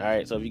discrimination. All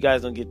right, so if you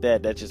guys don't get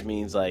that, that just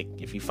means like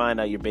if you find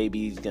out your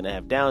baby's gonna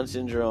have Down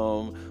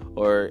syndrome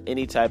or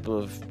any type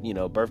of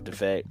birth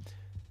defect,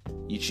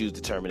 you choose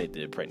to terminate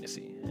the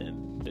pregnancy,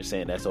 and they're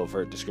saying that's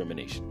overt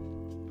discrimination.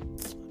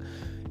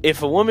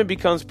 If a woman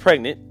becomes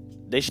pregnant,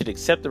 they should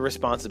accept the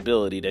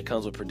responsibility that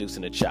comes with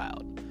producing a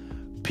child.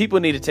 People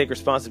need to take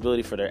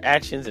responsibility for their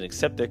actions and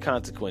accept their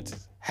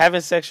consequences.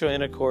 Having sexual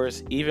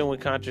intercourse, even when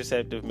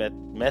contraceptive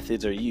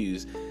methods are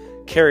used,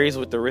 carries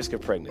with the risk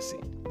of pregnancy.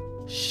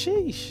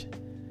 Sheesh.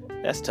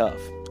 That's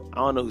tough. I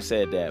don't know who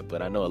said that,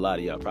 but I know a lot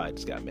of y'all probably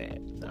just got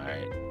mad. All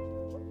right.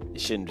 It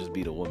shouldn't just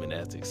be the woman that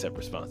has to accept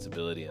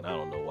responsibility, and I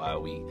don't know why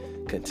we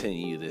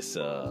continue this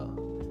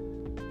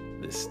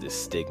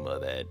stigma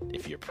that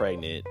if you're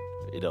pregnant,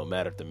 it don't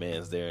matter if the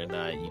man's there or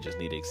not, you just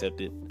need to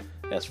accept it.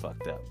 That's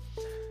fucked up.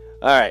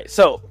 All right,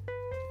 so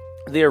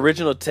the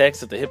original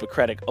text of the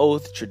Hippocratic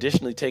Oath,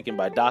 traditionally taken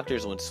by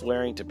doctors when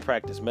swearing to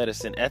practice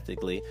medicine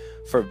ethically,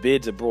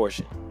 forbids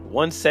abortion.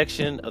 One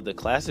section of the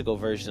classical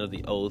version of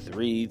the oath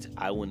reads,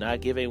 "I will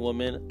not give a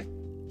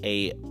woman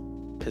a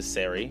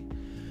pessary,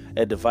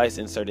 a device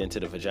inserted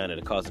into the vagina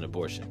to cause an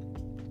abortion."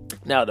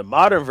 Now, the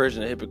modern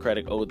version of the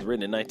Hippocratic Oath,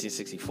 written in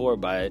 1964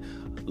 by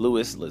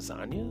Louis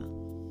Lasagna,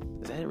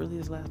 is that really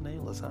his last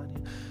name,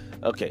 Lasagna?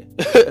 Okay.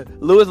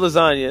 Louis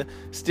Lasagna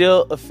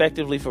still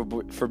effectively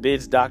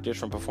forbids doctors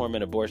from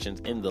performing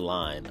abortions in the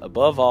line.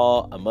 Above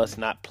all, I must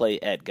not play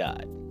at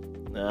God.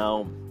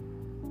 Now,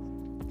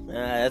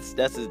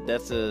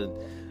 that's a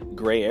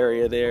gray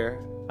area there.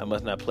 I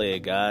must not play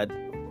at God.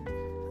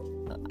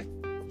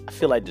 I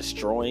feel like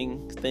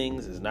destroying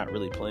things is not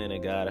really playing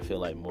at God. I feel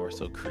like more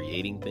so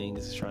creating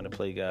things is trying to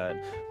play God.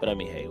 But I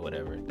mean, hey,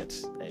 whatever.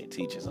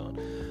 Teach his own.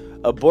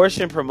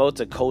 Abortion promotes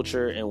a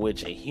culture in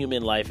which a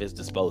human life is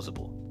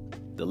disposable.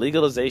 The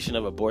legalization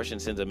of abortion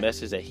sends a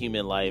message that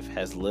human life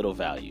has little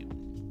value.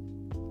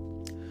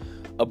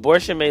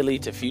 Abortion may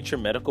lead to future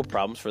medical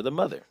problems for the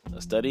mother.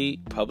 A study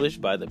published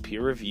by the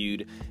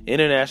peer-reviewed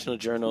International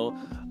Journal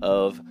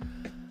of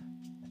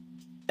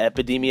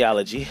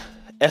Epidemiology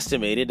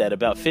estimated that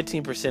about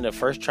 15% of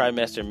first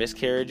trimester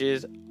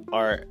miscarriages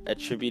are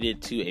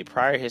attributed to a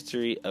prior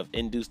history of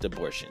induced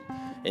abortion,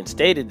 and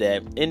stated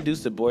that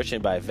induced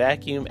abortion by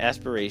vacuum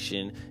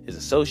aspiration is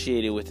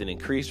associated with an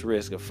increased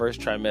risk of first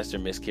trimester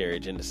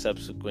miscarriage and the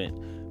subsequent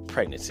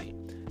pregnancy.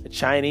 A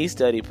Chinese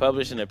study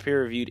published in a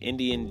peer-reviewed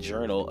Indian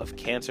Journal of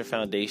Cancer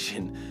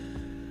Foundation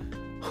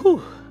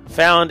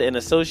found an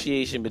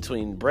association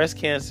between breast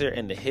cancer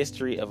and the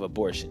history of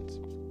abortions.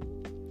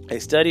 A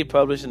study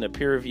published in the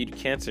peer-reviewed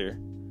Cancer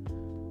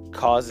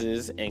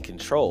Causes and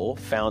Control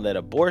found that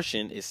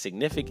abortion is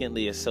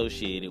significantly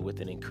associated with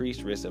an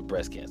increased risk of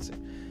breast cancer,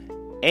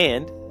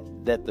 and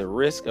that the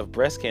risk of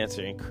breast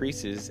cancer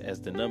increases as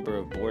the number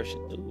of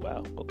abortions. Ooh,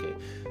 wow, okay.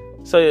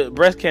 So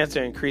breast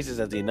cancer increases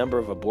as the number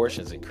of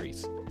abortions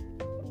increase.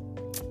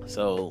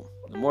 So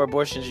the more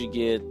abortions you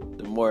get,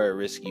 the more at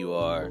risk you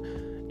are.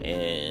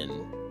 And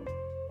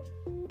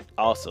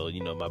also,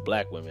 my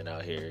black women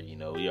out here,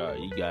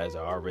 you guys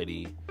are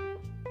already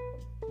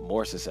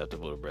more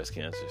susceptible to breast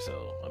cancer.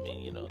 So, I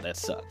mean, that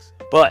sucks.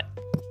 But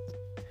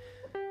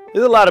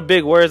there's a lot of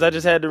big words I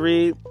just had to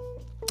read.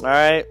 All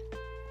right.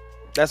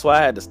 That's why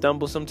I had to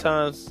stumble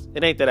sometimes.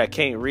 It ain't that I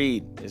can't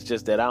read. It's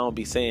just that I don't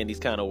be saying these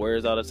kind of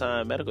words all the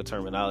time. Medical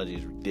terminology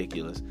is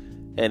ridiculous.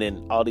 And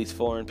then all these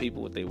foreign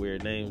people with their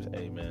weird names.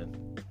 Hey, man.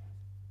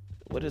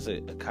 What is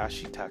it?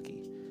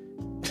 Akashitaki.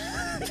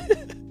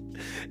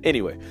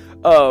 Anyway.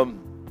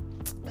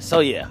 So,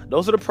 yeah.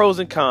 Those are the pros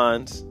and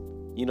cons.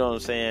 You know what I'm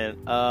saying?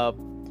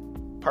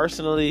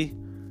 Personally,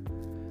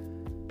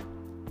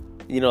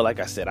 like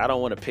I said, I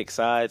don't want to pick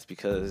sides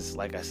because,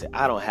 like I said,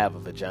 I don't have a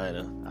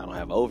vagina. I don't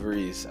have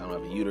ovaries. I don't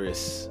have a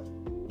uterus.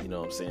 know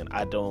what I'm saying?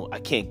 I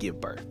can't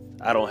give birth.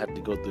 I don't have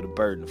to go through the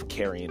burden of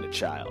carrying a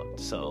child.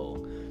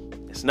 So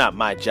it's not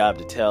my job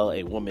to tell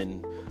a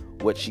woman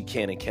what she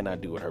can and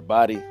cannot do with her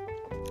body.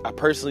 I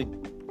personally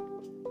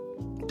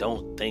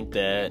don't think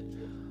that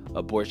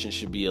abortion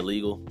should be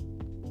illegal.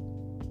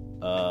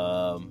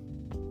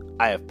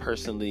 I have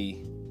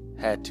personally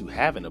had to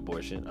have an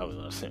abortion.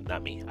 Oh,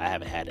 not me. I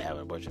haven't had to have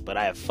an abortion, but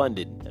I have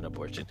funded an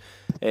abortion.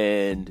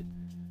 And,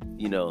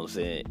 you know what I'm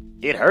saying?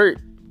 It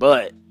hurt,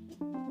 but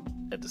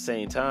at the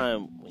same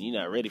time, when you're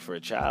not ready for a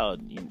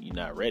child, you're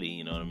not ready,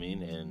 you know what I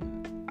mean?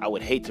 And I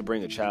would hate to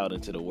bring a child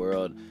into the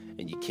world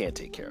and you can't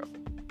take care of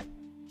them,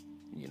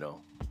 you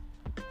know?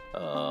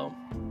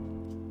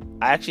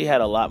 I actually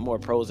had a lot more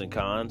pros and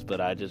cons,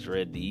 but I just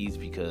read these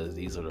because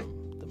these are the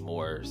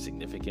more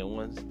significant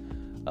ones.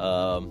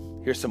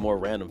 Here's some more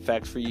random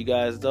facts for you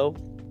guys, though.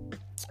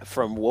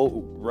 From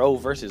Roe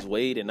versus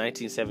Wade in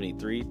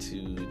 1973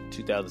 to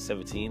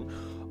 2017,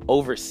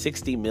 over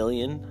 60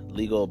 million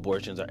legal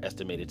abortions are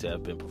estimated to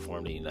have been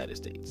performed in the United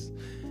States.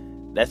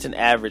 That's an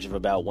average of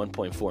about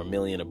 1.4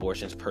 million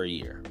abortions per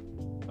year.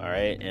 All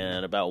right,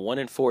 and about 1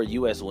 in 4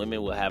 U.S.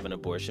 women will have an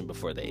abortion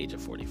before the age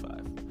of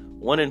 45.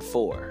 1 in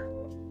 4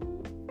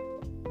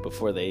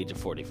 before the age of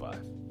 45.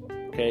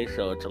 Okay,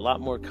 so it's a lot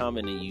more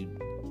common than you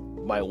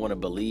might want to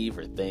believe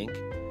or think.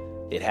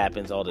 It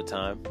happens all the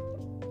time,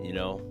 you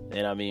know?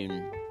 And I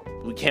mean,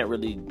 we can't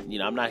really, you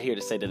know, I'm not here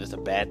to say that it's a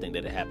bad thing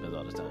that it happens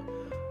all the time.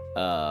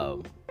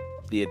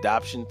 The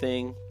adoption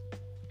thing,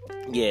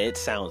 yeah, it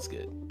sounds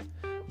good.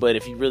 But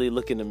if you really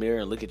look in the mirror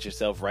and look at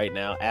yourself right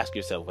now, ask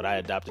yourself, would I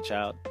adopt a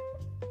child?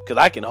 Because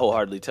I can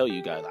wholeheartedly tell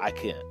you guys, I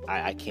can't.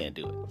 I can't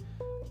do it.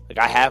 Like,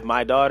 I have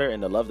my daughter,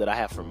 and the love that I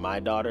have for my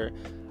daughter,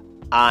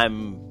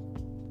 I'm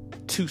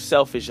too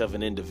selfish of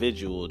an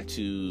individual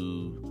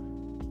to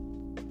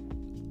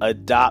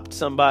adopt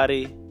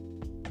somebody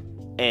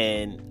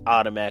and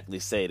automatically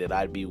say that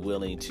I'd be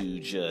willing to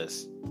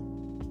just,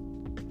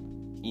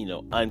 you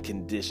know,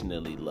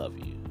 unconditionally love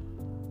you.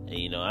 And,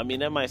 you know, I mean,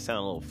 that might sound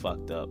a little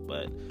fucked up,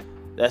 but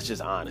that's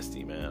just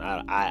honesty, man.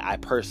 I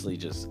personally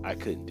I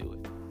couldn't do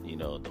it. You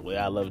know, the way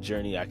I love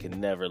Journey, I could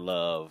never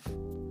love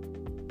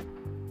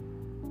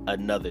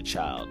another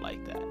child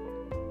like that.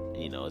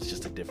 You know, it's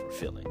just a different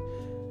feeling.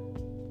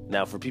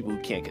 Now, for people who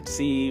can't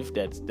conceive,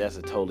 that's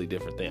a totally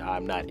different thing.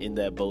 I'm not in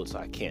that boat, so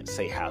I can't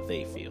say how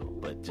they feel.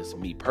 But just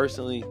me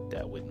personally,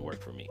 that wouldn't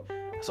work for me.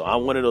 So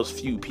I'm one of those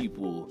few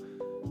people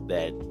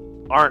that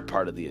aren't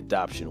part of the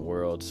adoption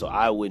world, so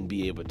I wouldn't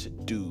be able to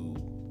do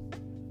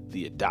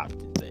the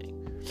adopting thing.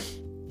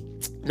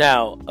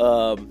 Now,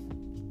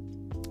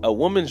 a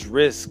woman's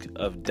risk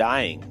of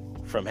dying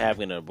from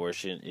having an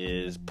abortion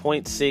is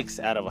 0.6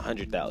 out of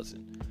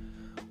 100,000.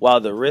 While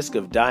the risk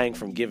of dying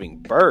from giving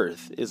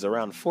birth is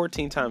around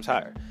 14 times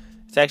higher.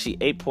 It's actually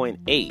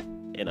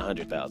 8.8 in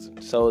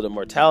 100,000. So the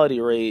mortality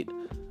rate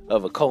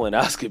of a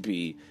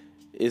colonoscopy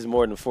is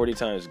more than 40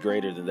 times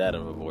greater than that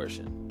of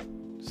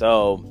abortion.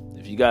 So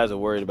if you guys are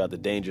worried about the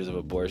dangers of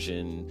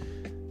abortion,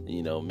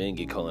 you know, men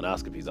get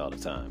colonoscopies all the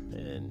time.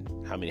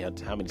 And how many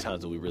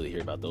times do we really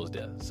hear about those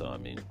deaths? So, I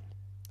mean,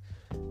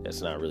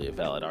 that's not really a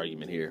valid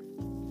argument here.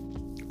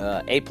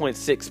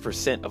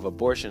 8.6% of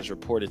abortions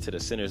reported to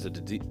the Centers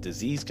of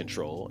Disease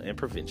Control and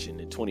Prevention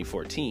in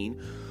 2014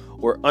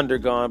 were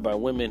undergone by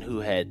women who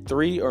had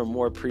 3 or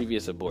more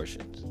previous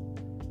abortions.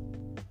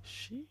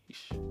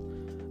 Sheesh.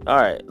 All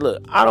right,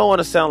 look, I don't want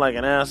to sound like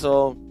an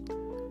asshole,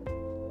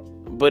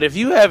 but if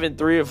you having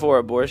 3 or 4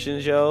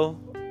 abortions, yo,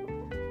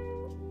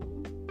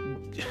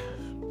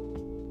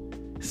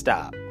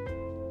 stop.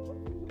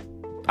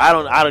 I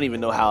don't even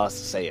know how else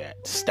to say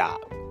that.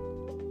 Stop.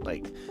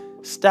 Like,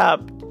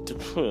 stop.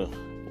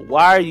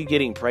 Why are you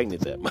getting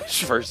pregnant that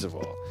much, first of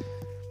all?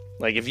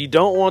 Like, if you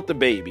don't want the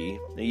baby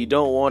and you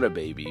don't want a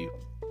baby,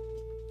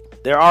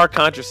 there are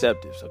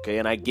contraceptives, okay?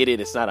 And I get it,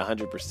 it's not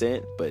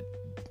 100%, but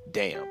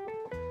damn.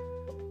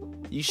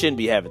 You shouldn't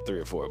be having 3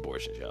 or 4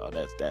 abortions, y'all.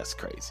 That's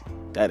crazy.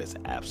 That is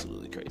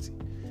absolutely crazy.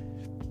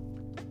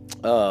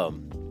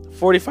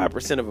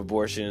 45% of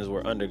abortions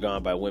were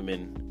undergone by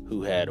women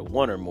who had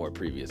 1 or more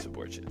previous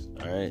abortions,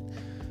 all right?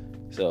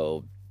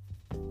 So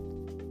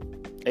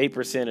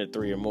 8% are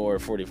 3 or more,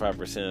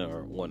 45%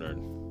 are 1 or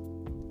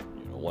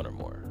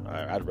more.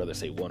 I'd rather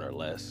say 1 or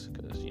less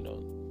because, you know,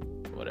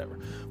 whatever.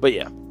 But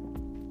yeah,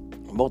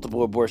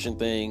 multiple abortion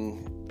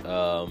thing.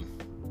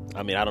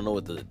 I mean, I don't know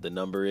what the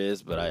number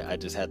is, but I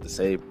just have to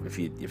say, if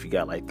you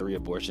got like 3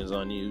 abortions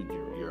on you,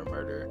 you're a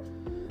murderer.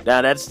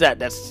 Now that's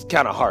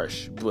kind of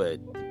harsh, but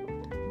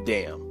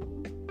damn.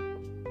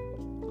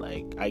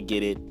 Like, I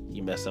get it.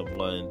 You mess up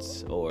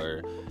once,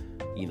 or,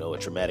 you know, a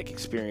traumatic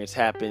experience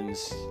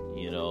happens,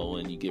 you know,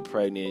 and you get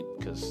pregnant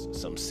because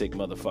some sick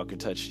motherfucker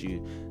touched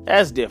you.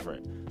 That's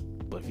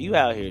different. But if you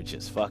out here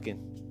just fucking,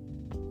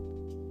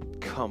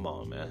 come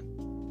on, man.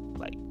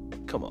 Like,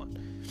 come on.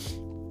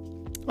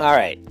 All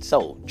right,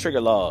 so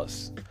trigger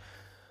laws.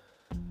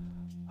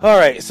 All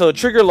right, so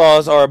trigger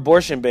laws are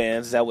abortion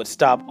bans that would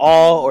stop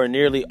all or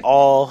nearly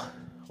all.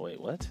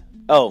 Wait, what?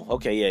 Oh,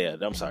 okay, yeah.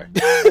 I'm sorry.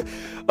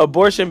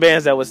 Abortion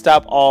bans that would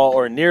stop all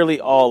or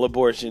nearly all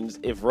abortions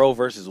if Roe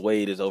versus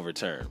Wade is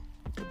overturned.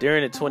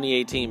 During the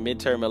 2018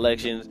 midterm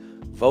elections,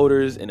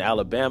 voters in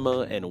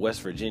Alabama and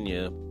West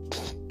Virginia.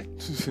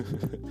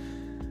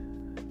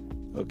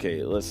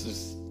 Okay, let's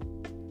just.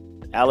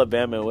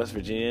 Alabama and West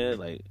Virginia,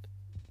 like,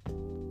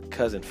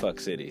 cousin fuck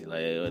city.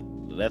 Like,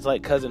 that's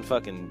like cousin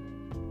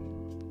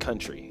fucking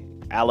country.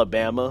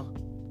 Alabama,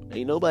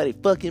 ain't nobody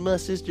fucking my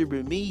sister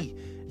but me.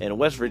 And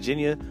West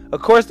Virginia,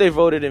 of course they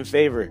voted in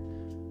favor.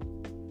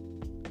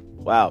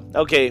 Wow.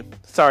 Okay,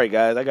 sorry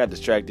guys, I got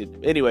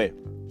distracted. Anyway,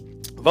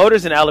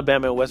 voters in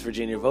Alabama and West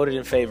Virginia voted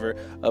in favor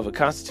of a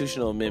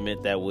constitutional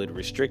amendment that would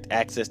restrict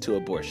access to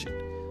abortion.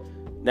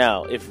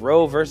 Now, if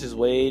Roe versus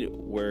Wade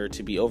were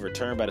to be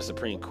overturned by the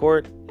Supreme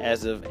Court,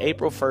 as of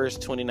April 1st,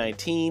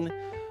 2019,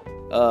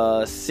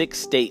 6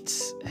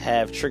 states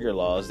have trigger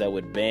laws that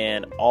would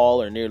ban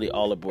all or nearly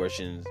all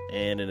abortions,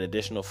 and an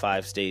additional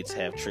 5 states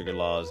have trigger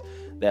laws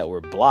that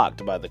were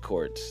blocked by the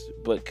courts,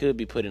 but could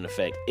be put in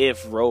effect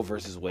if Roe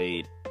versus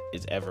Wade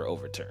is ever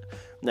overturned.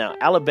 Now,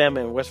 Alabama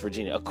and West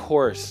Virginia, of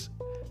course,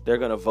 they're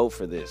going to vote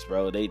for this,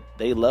 bro.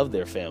 They love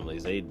their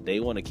families. They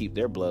want to keep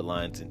their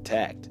bloodlines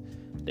intact.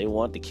 They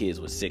want the kids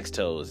with 6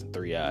 toes and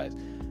 3 eyes.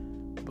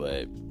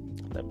 But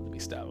let me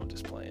stop. I'm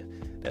just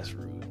playing. That's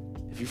rude.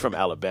 If you're from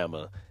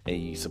Alabama and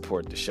you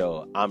support the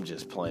show, I'm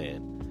just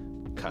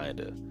playing.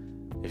 Kinda.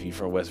 If you're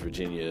from West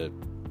Virginia,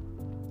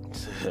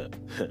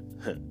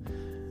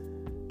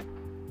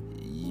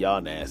 y'all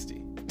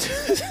nasty.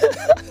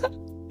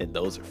 And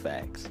those are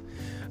facts.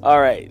 All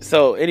right.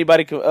 So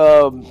anybody can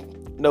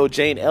know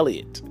Jane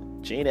Elliott.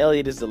 Jane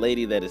Elliott is the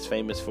lady that is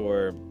famous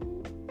for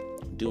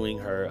doing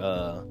her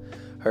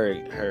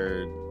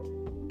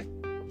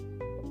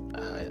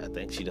I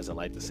think she doesn't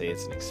like to say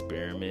it's an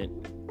experiment,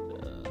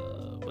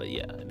 but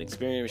yeah, an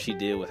experiment she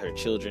did with her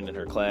children in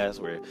her class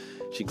where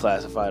she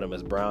classified them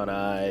as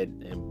brown-eyed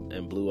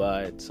and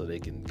blue-eyed so they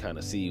can kind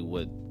of see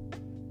what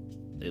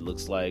it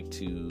looks like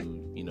to,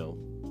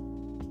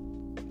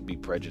 be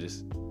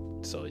prejudiced.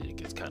 So you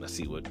can kind of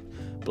see what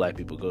black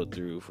people go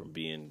through from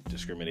being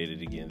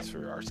discriminated against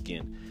for our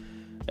skin.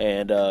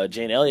 And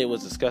Jane Elliott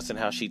was discussing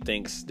how she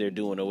thinks they're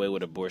doing away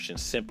with abortion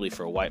simply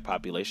for white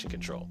population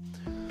control.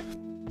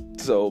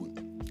 So,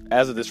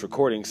 as of this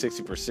recording,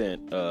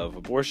 60% of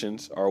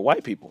abortions are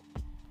white people.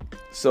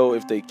 So,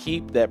 if they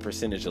keep that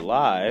percentage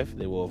alive,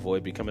 they will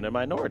avoid becoming a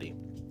minority.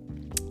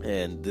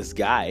 And this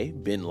guy,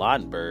 Ben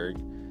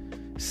Ladenburg,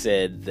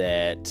 said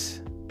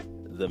that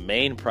the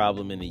main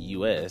problem in the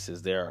U.S.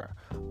 is there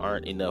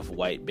aren't enough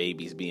white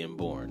babies being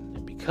born.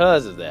 And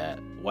because of that,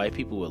 white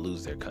people will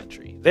lose their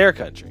country.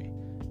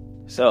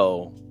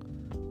 So,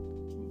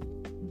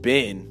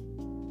 Ben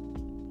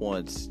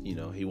wants,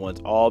 he wants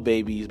all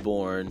babies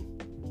born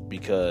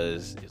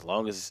because as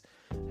long as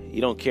he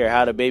don't care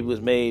how the baby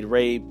was made,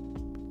 rape,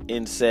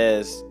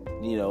 incest,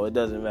 it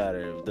doesn't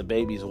matter. If the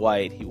baby's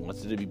white, he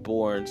wants it to be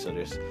born so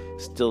there's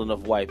still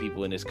enough white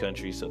people in this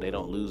country so they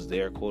don't lose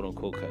their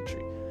quote-unquote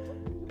country.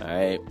 All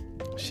right?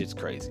 Shit's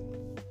crazy.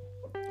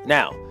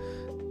 Now,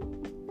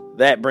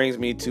 that brings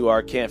me to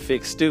our Can't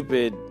Fix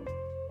Stupid.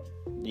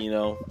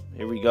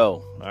 Here we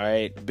go. All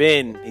right.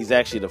 Ben, he's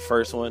actually the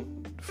first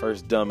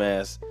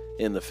dumbass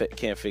in the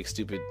Can't Fix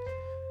Stupid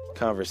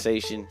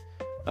conversation.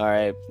 All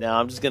right. Now,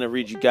 I'm just going to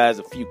read you guys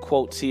a few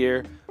quotes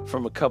here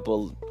from a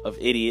couple of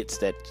idiots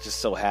that just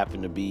so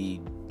happen to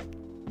be,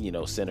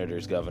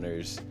 senators,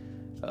 governors,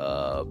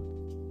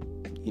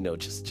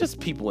 just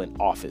people in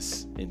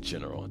office in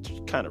general. It's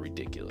kind of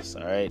ridiculous.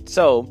 All right.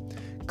 So,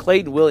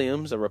 Clayton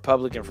Williams, a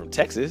Republican from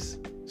Texas.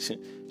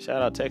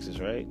 Shout out Texas,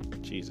 right?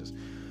 Jesus.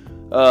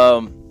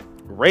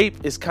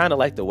 Rape is kind of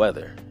like the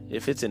weather.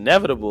 If it's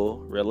inevitable,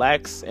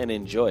 relax and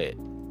enjoy it.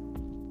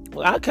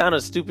 Well, how kind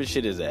of stupid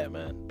shit is that,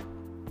 man?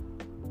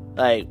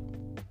 Like,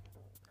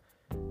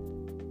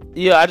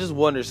 yeah, I just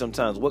wonder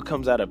sometimes what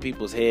comes out of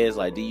people's heads.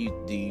 Like, do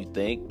you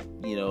think,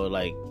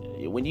 like,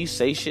 when you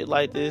say shit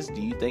like this, do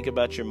you think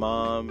about your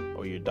mom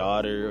or your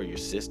daughter or your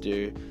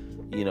sister?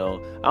 I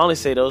only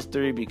say those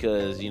 3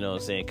 because,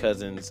 saying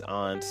cousins,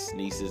 aunts,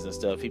 nieces and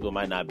stuff, people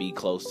might not be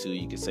close to.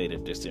 You could say they're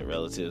distant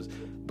relatives.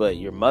 But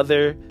your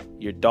mother,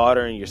 your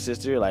daughter, and your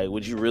sister, like,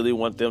 would you really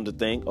want them to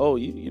think, oh,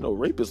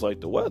 rape is like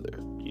the weather?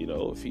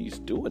 If he's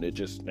doing it,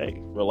 just, hey,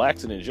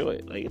 relax and enjoy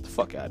it. Like, get the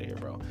fuck out of here,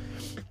 bro.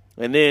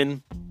 And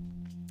then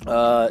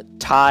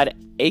Todd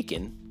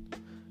Akin,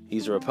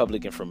 he's a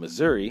Republican from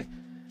Missouri.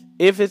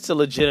 If it's a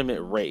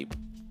legitimate rape,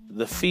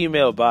 the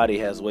female body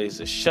has ways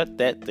to shut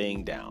that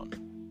thing down.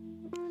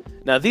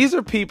 Now, these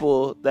are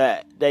people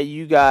that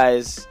you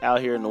guys out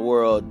here in the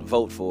world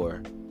vote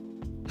for.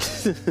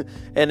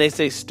 And they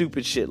say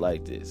stupid shit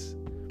like this.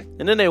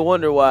 And then they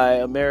wonder why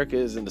America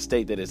is in the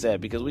state that it's at.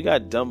 Because we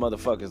got dumb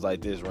motherfuckers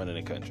like this running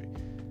the country.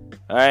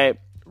 All right.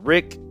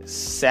 Rick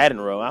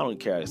Sadenrow, I don't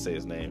care how to say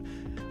his name.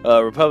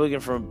 Republican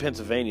from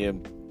Pennsylvania.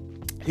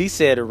 He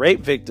said a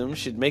rape victim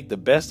should make the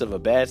best of a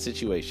bad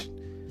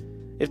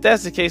situation. If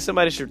that's the case,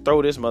 somebody should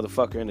throw this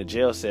motherfucker in a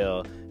jail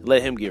cell,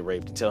 let him get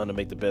raped, and tell him to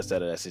make the best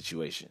out of that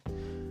situation.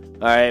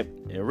 All right.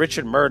 And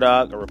Richard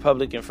Murdoch, a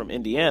Republican from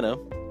Indiana,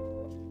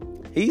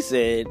 he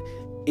said,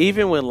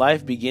 even when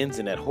life begins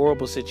in that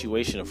horrible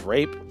situation of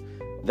rape,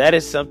 that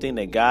is something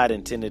that God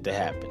intended to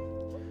happen.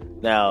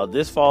 Now,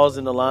 this falls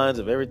in the lines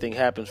of everything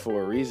happens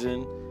for a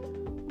reason,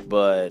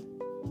 but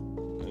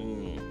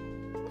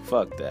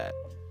fuck that.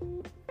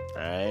 All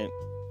right.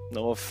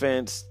 No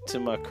offense to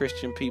my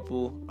Christian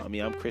people. I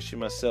mean, I'm Christian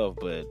myself,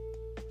 but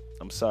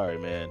I'm sorry,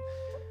 man.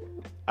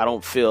 I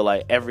don't feel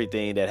like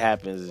everything that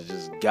happens is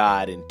just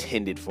God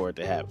intended for it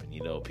to happen.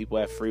 You know, people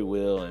have free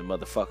will and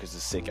motherfuckers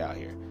are sick out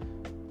here.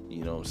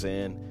 You know what I'm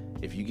saying?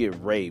 If you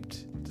get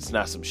raped, it's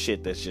not some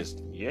shit that's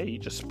just, yeah,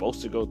 you're just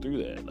supposed to go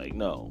through that. Like,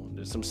 no.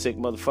 There's some sick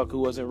motherfucker who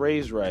wasn't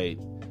raised right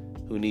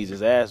who needs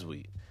his ass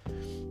beat.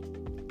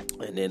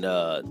 And then,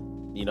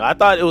 I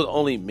thought it was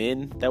only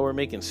men that were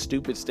making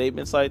stupid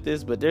statements like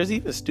this, but there's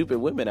even stupid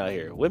women out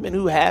here. Women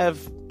who have,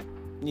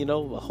 a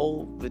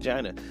whole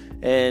vagina.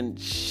 And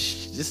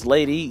this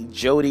lady,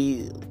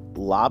 Jody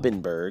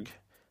Lobenberg,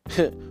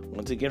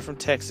 once again from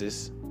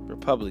Texas,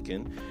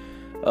 Republican,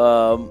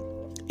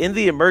 in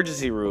the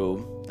emergency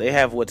room, they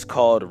have what's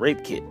called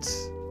rape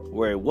kits,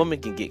 where a woman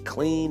can get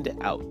cleaned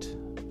out.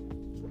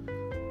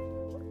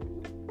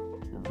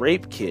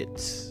 Rape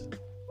kits,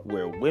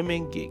 where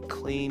women get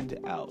cleaned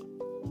out.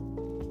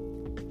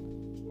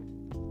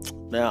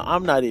 Now,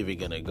 I'm not even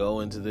going to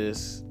go into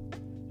this,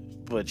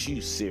 but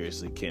you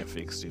seriously can't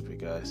fix stupid,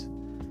 guys.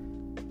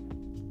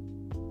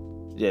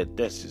 Yeah,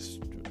 that's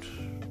just...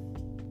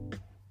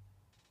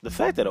 The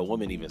fact that a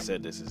woman even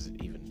said this is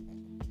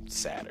even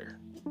sadder.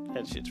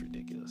 That shit's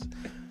ridiculous.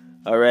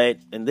 All right,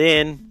 and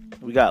then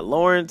we got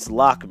Lawrence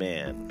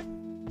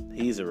Lockman.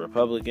 He's a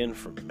Republican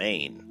from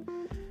Maine.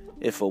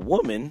 If a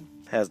woman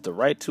has the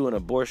right to an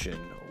abortion,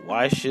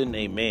 why shouldn't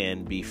a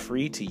man be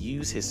free to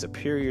use his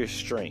superior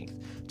strength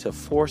to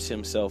force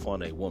himself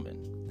on a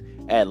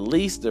woman? At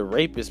least the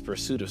rapist's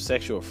pursuit of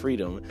sexual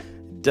freedom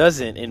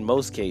doesn't, in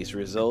most cases,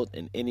 result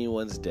in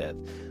anyone's death.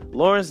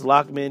 Lawrence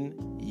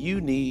Lockman,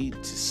 you need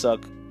to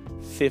suck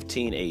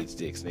 15 AIDS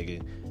dicks,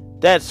 nigga.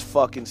 That's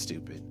fucking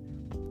stupid.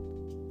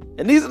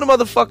 And these are the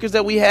motherfuckers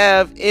that we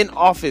have in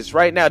office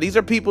right now. These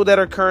are people that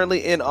are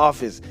currently in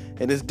office.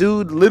 And this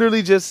dude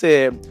literally just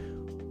said,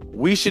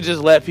 we should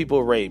just let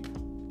people rape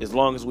as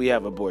long as we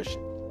have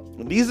abortion.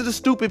 And these are the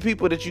stupid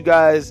people that you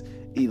guys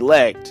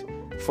elect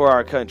for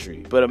our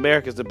country. But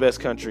America's the best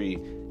country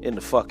in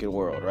the fucking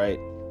world, right?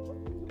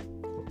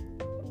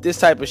 This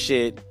type of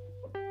shit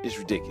is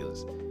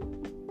ridiculous.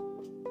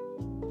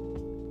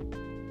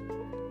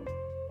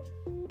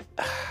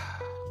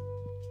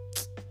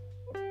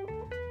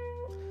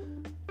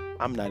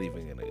 I'm not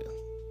even gonna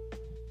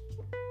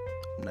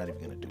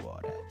do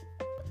all that.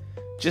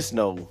 Just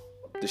know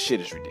the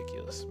shit is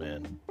ridiculous,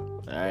 man.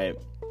 Alright?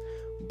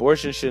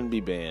 Abortion shouldn't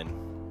be banned.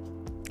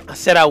 I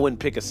said I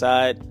wouldn't pick a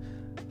side.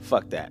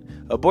 Fuck that.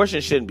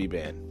 Abortion shouldn't be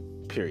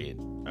banned. Period.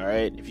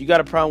 Alright? If you got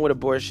a problem with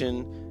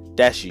abortion,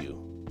 that's you.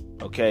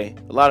 Okay?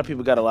 A lot of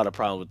people got a lot of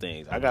problems with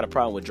things. I got a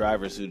problem with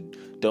drivers who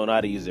don't know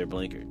how to use their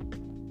blinker.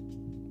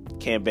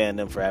 Can't ban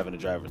them for having a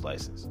driver's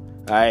license.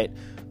 Alright?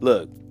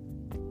 Look.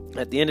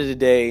 At the end of the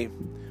day,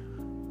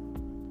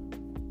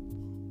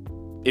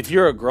 if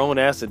you're a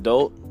grown-ass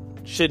adult,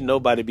 shouldn't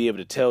nobody be able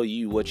to tell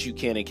you what you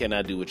can and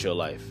cannot do with your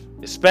life,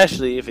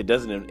 especially if it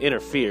doesn't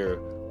interfere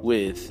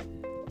with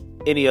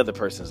any other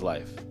person's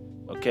life,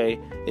 okay?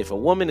 If a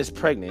woman is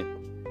pregnant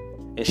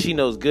and she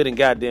knows good and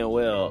goddamn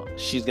well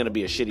she's going to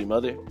be a shitty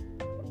mother,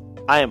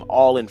 I am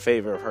all in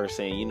favor of her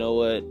saying, you know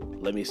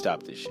what, let me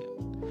stop this shit.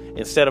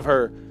 Instead of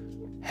her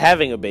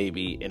having a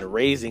baby and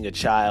raising a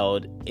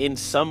child in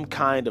some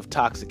kind of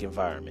toxic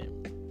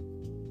environment.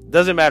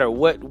 Doesn't matter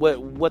what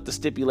the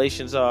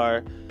stipulations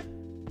are.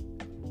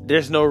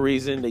 There's no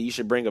reason that you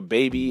should bring a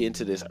baby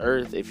into this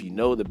earth if you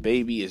know the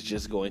baby is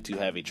just going to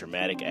have a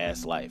traumatic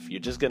ass life. You're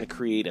just going to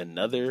create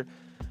another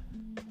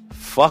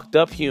fucked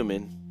up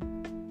human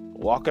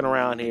walking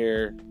around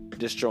here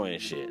destroying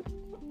shit.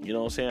 You know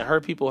what I'm saying?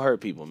 Hurt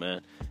people,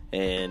 man.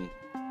 And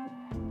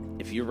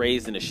if you're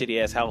raised in a shitty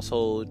ass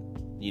household,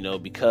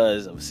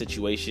 because of a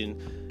situation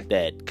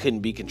that couldn't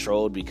be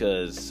controlled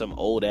because some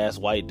old ass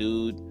white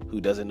dude who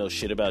doesn't know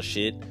shit about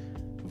shit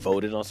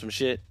voted on some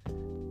shit,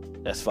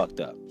 that's fucked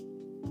up.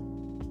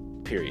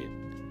 Period.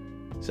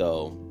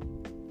 So,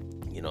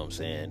 you know what I'm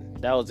saying?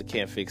 That was a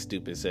can't fix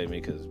stupid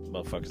segment because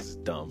motherfuckers is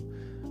dumb.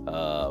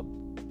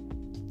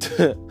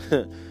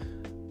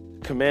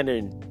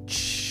 Commander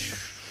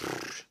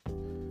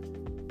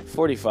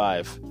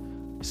 45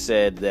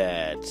 said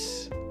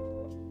that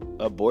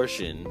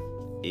abortion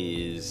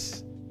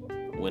is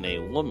when a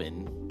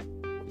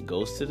woman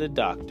goes to the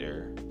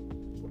doctor,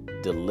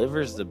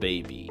 delivers the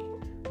baby,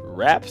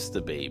 wraps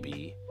the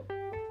baby,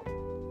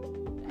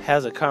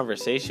 has a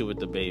conversation with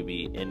the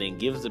baby, and then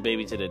gives the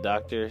baby to the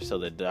doctor so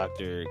the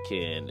doctor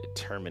can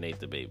terminate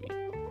the baby.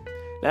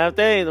 Now, if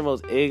that ain't the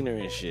most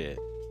ignorant shit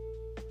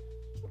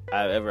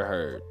I've ever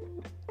heard,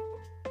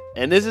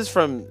 and this is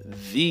from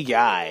the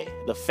guy,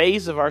 the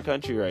face of our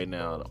country right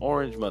now, the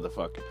orange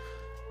motherfucker.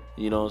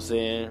 You know what I'm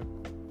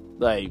saying?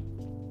 Like,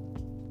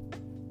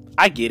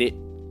 I get it.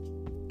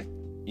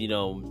 you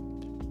know,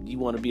 you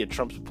want to be a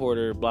Trump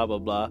supporter, blah, blah,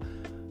 blah.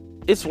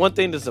 It's one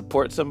thing to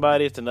support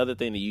somebody. It's another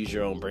thing to use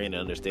your own brain to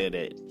understand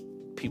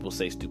that people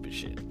say stupid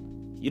shit.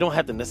 You don't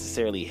have to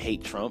necessarily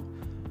hate Trump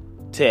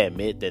to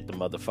admit that the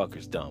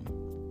motherfucker's dumb.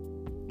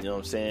 You know what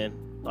I'm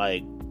saying?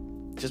 Like,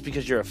 just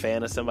because you're a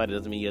fan of somebody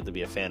doesn't mean you have to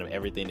be a fan of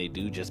everything they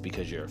do just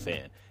because you're a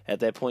fan. At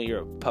that point,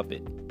 you're a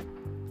puppet.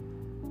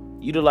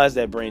 Utilize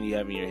that brain you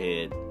have in your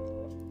head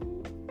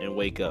and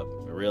wake up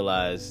and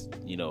realize,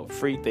 you know,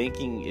 free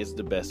thinking is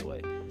the best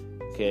way.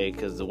 Okay,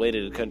 because the way that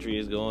the country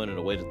is going and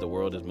the way that the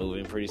world is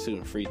moving, pretty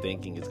soon free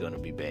thinking is going to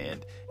be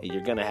banned. And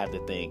you're going to have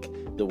to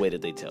think the way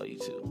that they tell you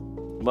to.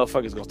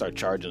 Motherfuckers going to start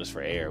charging us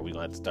for air. We're going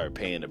to have to start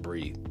paying to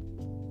breathe.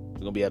 We're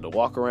going to be able to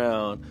walk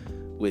around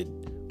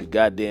with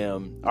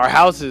goddamn... Our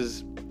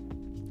houses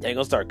ain't going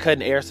to start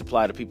cutting air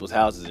supply to people's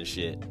houses and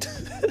shit.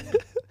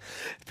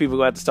 People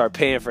going to have to start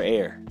paying for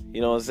air.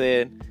 You know what I'm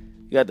saying?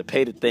 You got to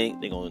pay to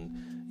think. They're going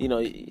to... You know,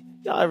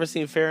 y'all ever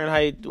seen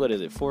Fahrenheit, what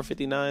is it,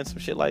 459, some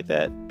shit like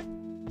that?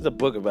 There's a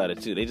book about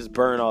it too. They just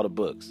burn all the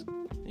books.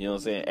 You know what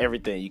I'm saying?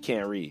 Everything you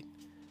can't read.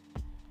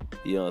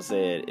 You know what I'm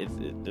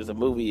saying? There's a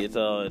movie. It's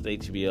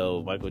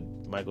HBO.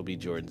 Michael B.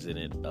 Jordan's in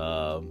it.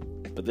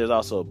 But there's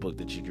also a book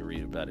that you can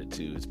read about it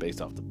too. It's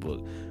based off the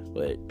book.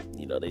 But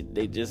you know,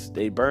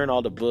 they burn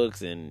all the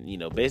books, and you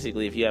know,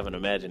 basically, if you have an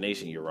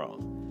imagination, you're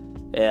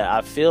wrong. And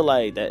I feel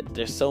like that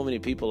there's so many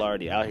people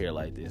already out here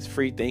like this.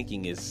 Free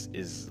thinking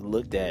is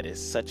looked at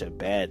as such a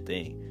bad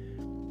thing.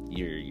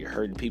 You're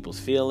hurting people's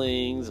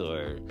feelings,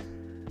 or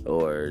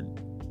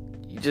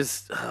you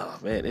just, oh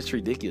man, it's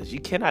ridiculous. You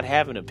cannot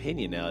have an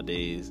opinion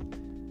nowadays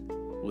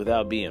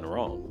without being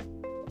wrong.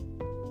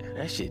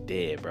 That shit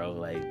dead, bro.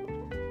 Like,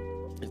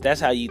 if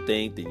that's how you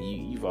think, then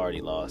you've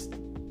already lost.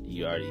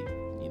 You already,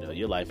 you know,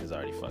 your life is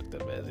already fucked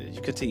up as is.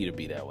 You continue to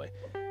be that way.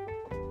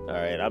 All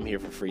right, I'm here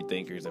for free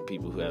thinkers and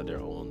people who have their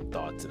own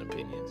thoughts and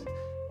opinions.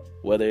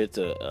 Whether it's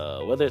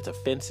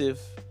offensive,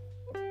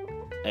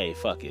 hey,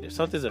 fuck it. If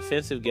something's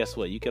offensive, guess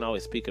what? You can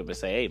always speak up and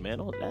say, hey, man,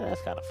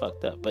 that's kind of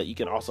fucked up. But you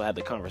can also have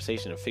the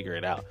conversation and figure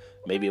it out.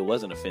 Maybe it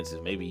wasn't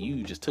offensive. Maybe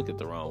you just took it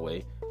the wrong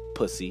way.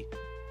 Pussy.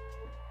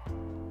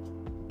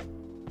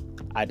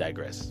 I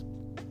digress.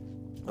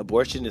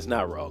 Abortion is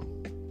not wrong.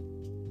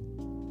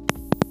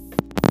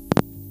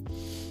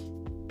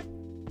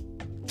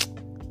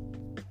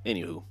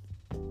 Anywho,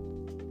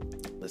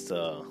 let's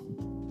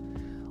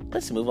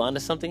move on to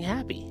something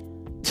happy.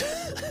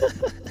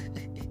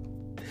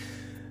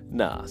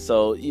 Nah,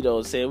 so, you know what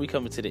I'm saying, we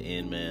coming to the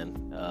end, man.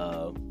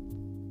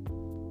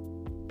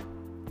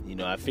 You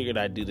know, I figured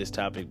I'd do this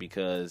topic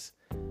because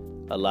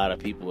a lot of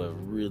people have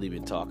really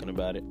been talking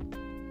about it.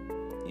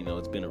 You know,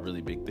 it's been a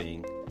really big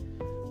thing,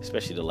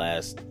 especially the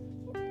last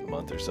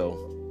month or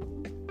so.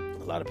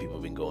 A lot of people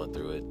have been going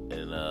through it.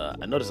 And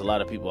I notice a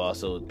lot of people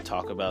also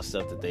talk about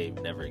stuff that they've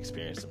never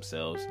experienced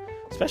themselves,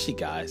 especially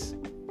guys.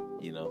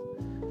 You know,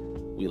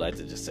 we like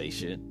to just say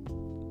shit.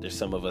 There's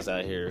some of us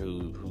out here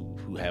who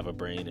have a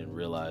brain and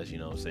realize, you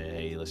know what I'm saying,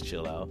 hey, let's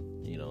chill out,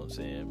 you know what I'm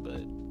saying?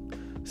 But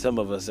some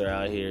of us are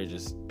out here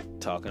just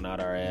talking out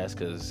our ass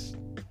because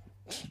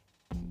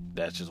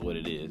that's just what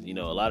it is. You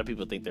know, a lot of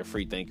people think they're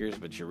free thinkers,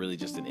 but you're really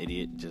just an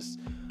idiot, just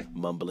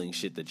mumbling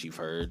shit that you've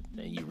heard,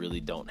 and you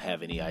really don't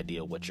have any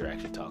idea what you're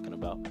actually talking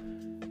about.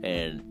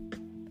 And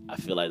I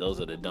feel like those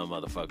are the dumb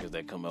motherfuckers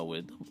that come up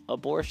with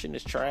abortion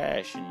is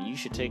trash and you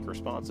should take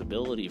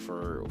responsibility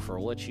for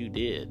what you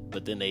did.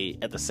 But then they,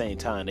 at the same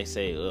time, they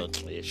say,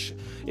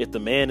 if the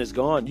man is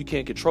gone, you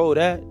can't control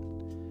that.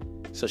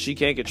 So she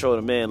can't control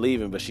the man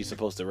leaving, but she's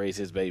supposed to raise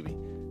his baby.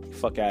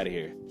 Fuck out of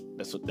here.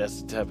 That's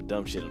the type of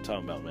dumb shit I'm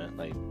talking about, man.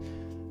 Like,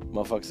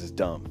 motherfuckers is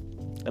dumb.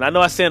 And I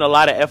know I'm saying a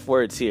lot of F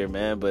words here,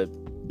 man, but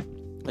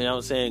you know what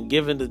I'm saying?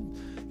 Given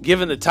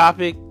the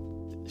topic,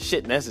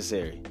 shit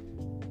necessary.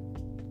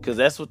 Because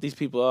that's what these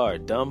people are,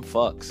 dumb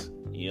fucks.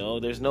 You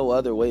know, there's no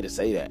other way to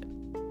say that.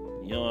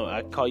 You know,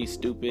 I call you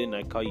stupid and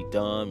I call you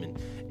dumb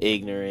and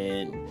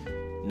ignorant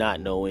and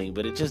not knowing,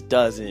 but it just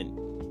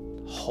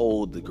doesn't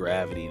hold the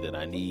gravity that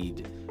I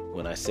need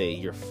when I say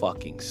you're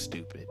fucking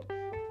stupid.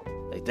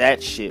 Like,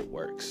 that shit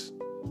works.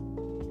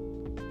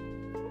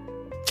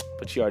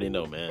 But you already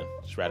know, man.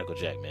 It's Radical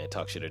Jack, man.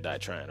 Talk shit or die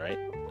trying, right?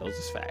 Those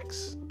is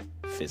facts.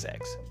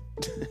 Physics.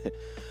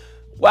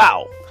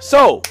 Wow.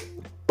 So,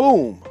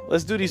 boom.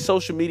 Let's do these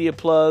social media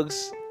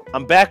plugs.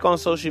 I'm back on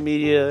social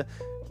media.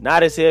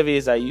 Not as heavy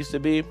as I used to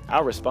be.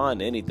 I'll respond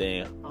to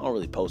anything. I don't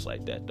really post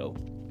like that, though.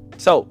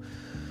 So,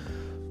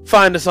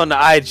 find us on the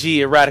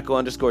IG at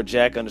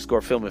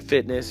radical_jack_film and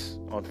fitness.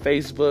 On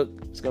Facebook,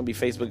 it's going to be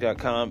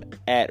facebook.com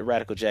at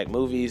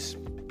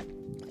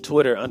radicaljackmovies.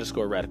 Twitter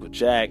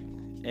 _radicaljack.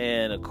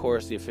 And, of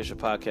course, the official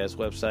podcast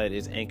website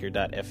is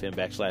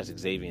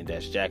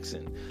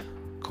anchor.fm/Xavier-Jackson.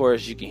 Of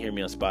course, you can hear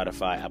me on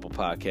Spotify, Apple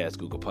Podcasts,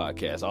 Google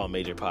Podcasts, all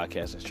major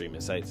podcast and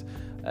streaming sites.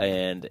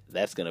 And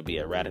that's going to be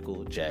at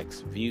Radical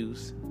Jack's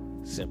Views.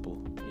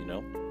 Simple, you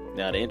know.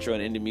 Now, the intro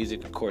and ending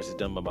music, of course, is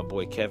done by my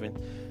boy Kevin.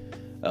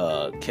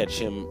 Catch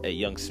him at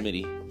Young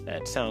Smitty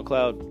at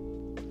SoundCloud.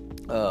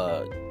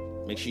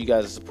 Make sure you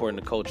guys are supporting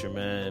the culture,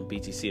 man.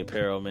 BTC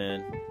Apparel,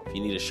 man. If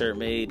you need a shirt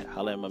made,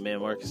 holla at my man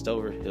Marcus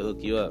Stover. He'll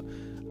hook you up.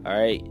 All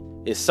right.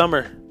 It's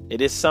summer. It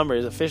is summer.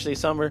 It's officially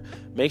summer.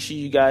 Make sure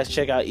you guys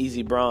check out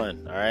Easy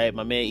Braun. All right.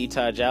 My man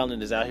Etai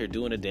Jalen is out here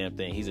doing a damn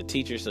thing. He's a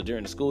teacher, so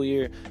during the school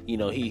year,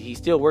 he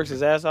still works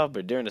his ass off,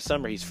 but during the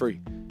summer, he's free.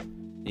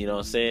 You know what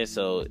I'm saying?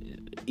 So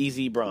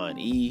Easy Braun.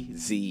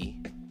 E-Z.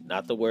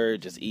 Not the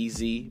word, just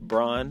Easy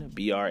Braun,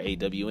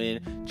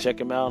 B-R-A-W-N. Check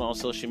him out on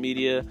social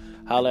media.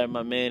 Holla at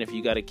my man if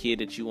you got a kid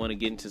that you want to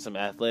get into some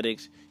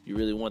athletics. You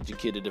really want your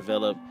kid to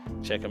develop.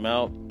 Check him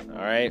out. All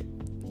right.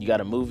 You got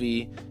a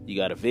movie. You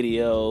got a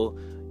video.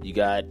 You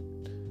got,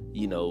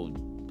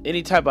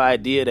 any type of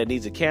idea that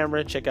needs a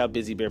camera. Check out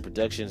Busy Bear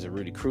Productions and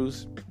Rudy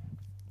Cruz.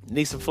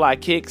 Need some fly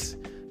kicks.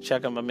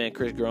 Check out my man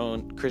Chris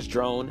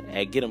Drone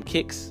at Get 'em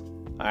Kicks.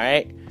 All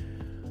right.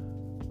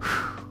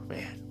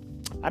 Man.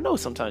 I know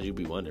sometimes you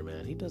be wondering,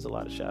 man. He does a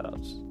lot of shout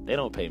outs. They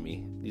don't pay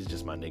me. These are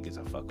just my niggas.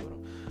 I fuck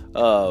with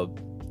them.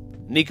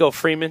 Nico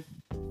Freeman.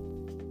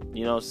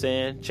 You know what I'm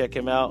saying? Check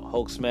him out.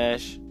 Hulk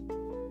Smash.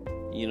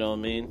 You know what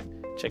I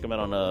mean? Check him out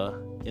on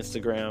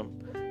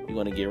Instagram. You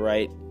want to get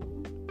right.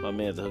 My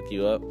man's to hook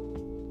you up.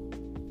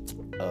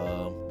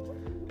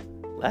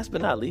 Last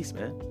but not least,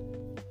 man.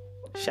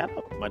 Shout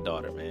out my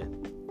daughter,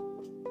 man.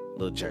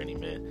 Little Journey,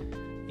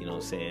 man. You know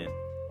what I'm saying?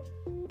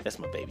 That's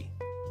my baby.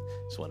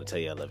 Just want to tell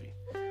you I love you.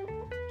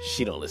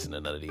 She don't listen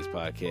to none of these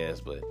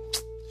podcasts, but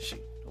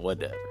shoot,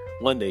 whatever.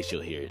 One day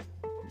she'll hear it.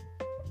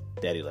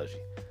 Daddy loves you.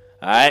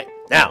 All right.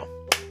 Now,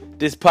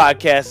 this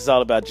podcast is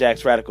all about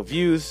Jack's Radical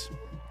Views.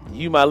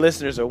 You, my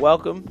listeners, are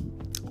welcome.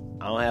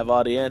 I don't have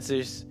all the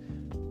answers.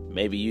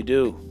 Maybe you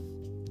do.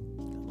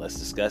 Let's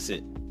discuss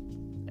it.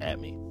 At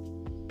me.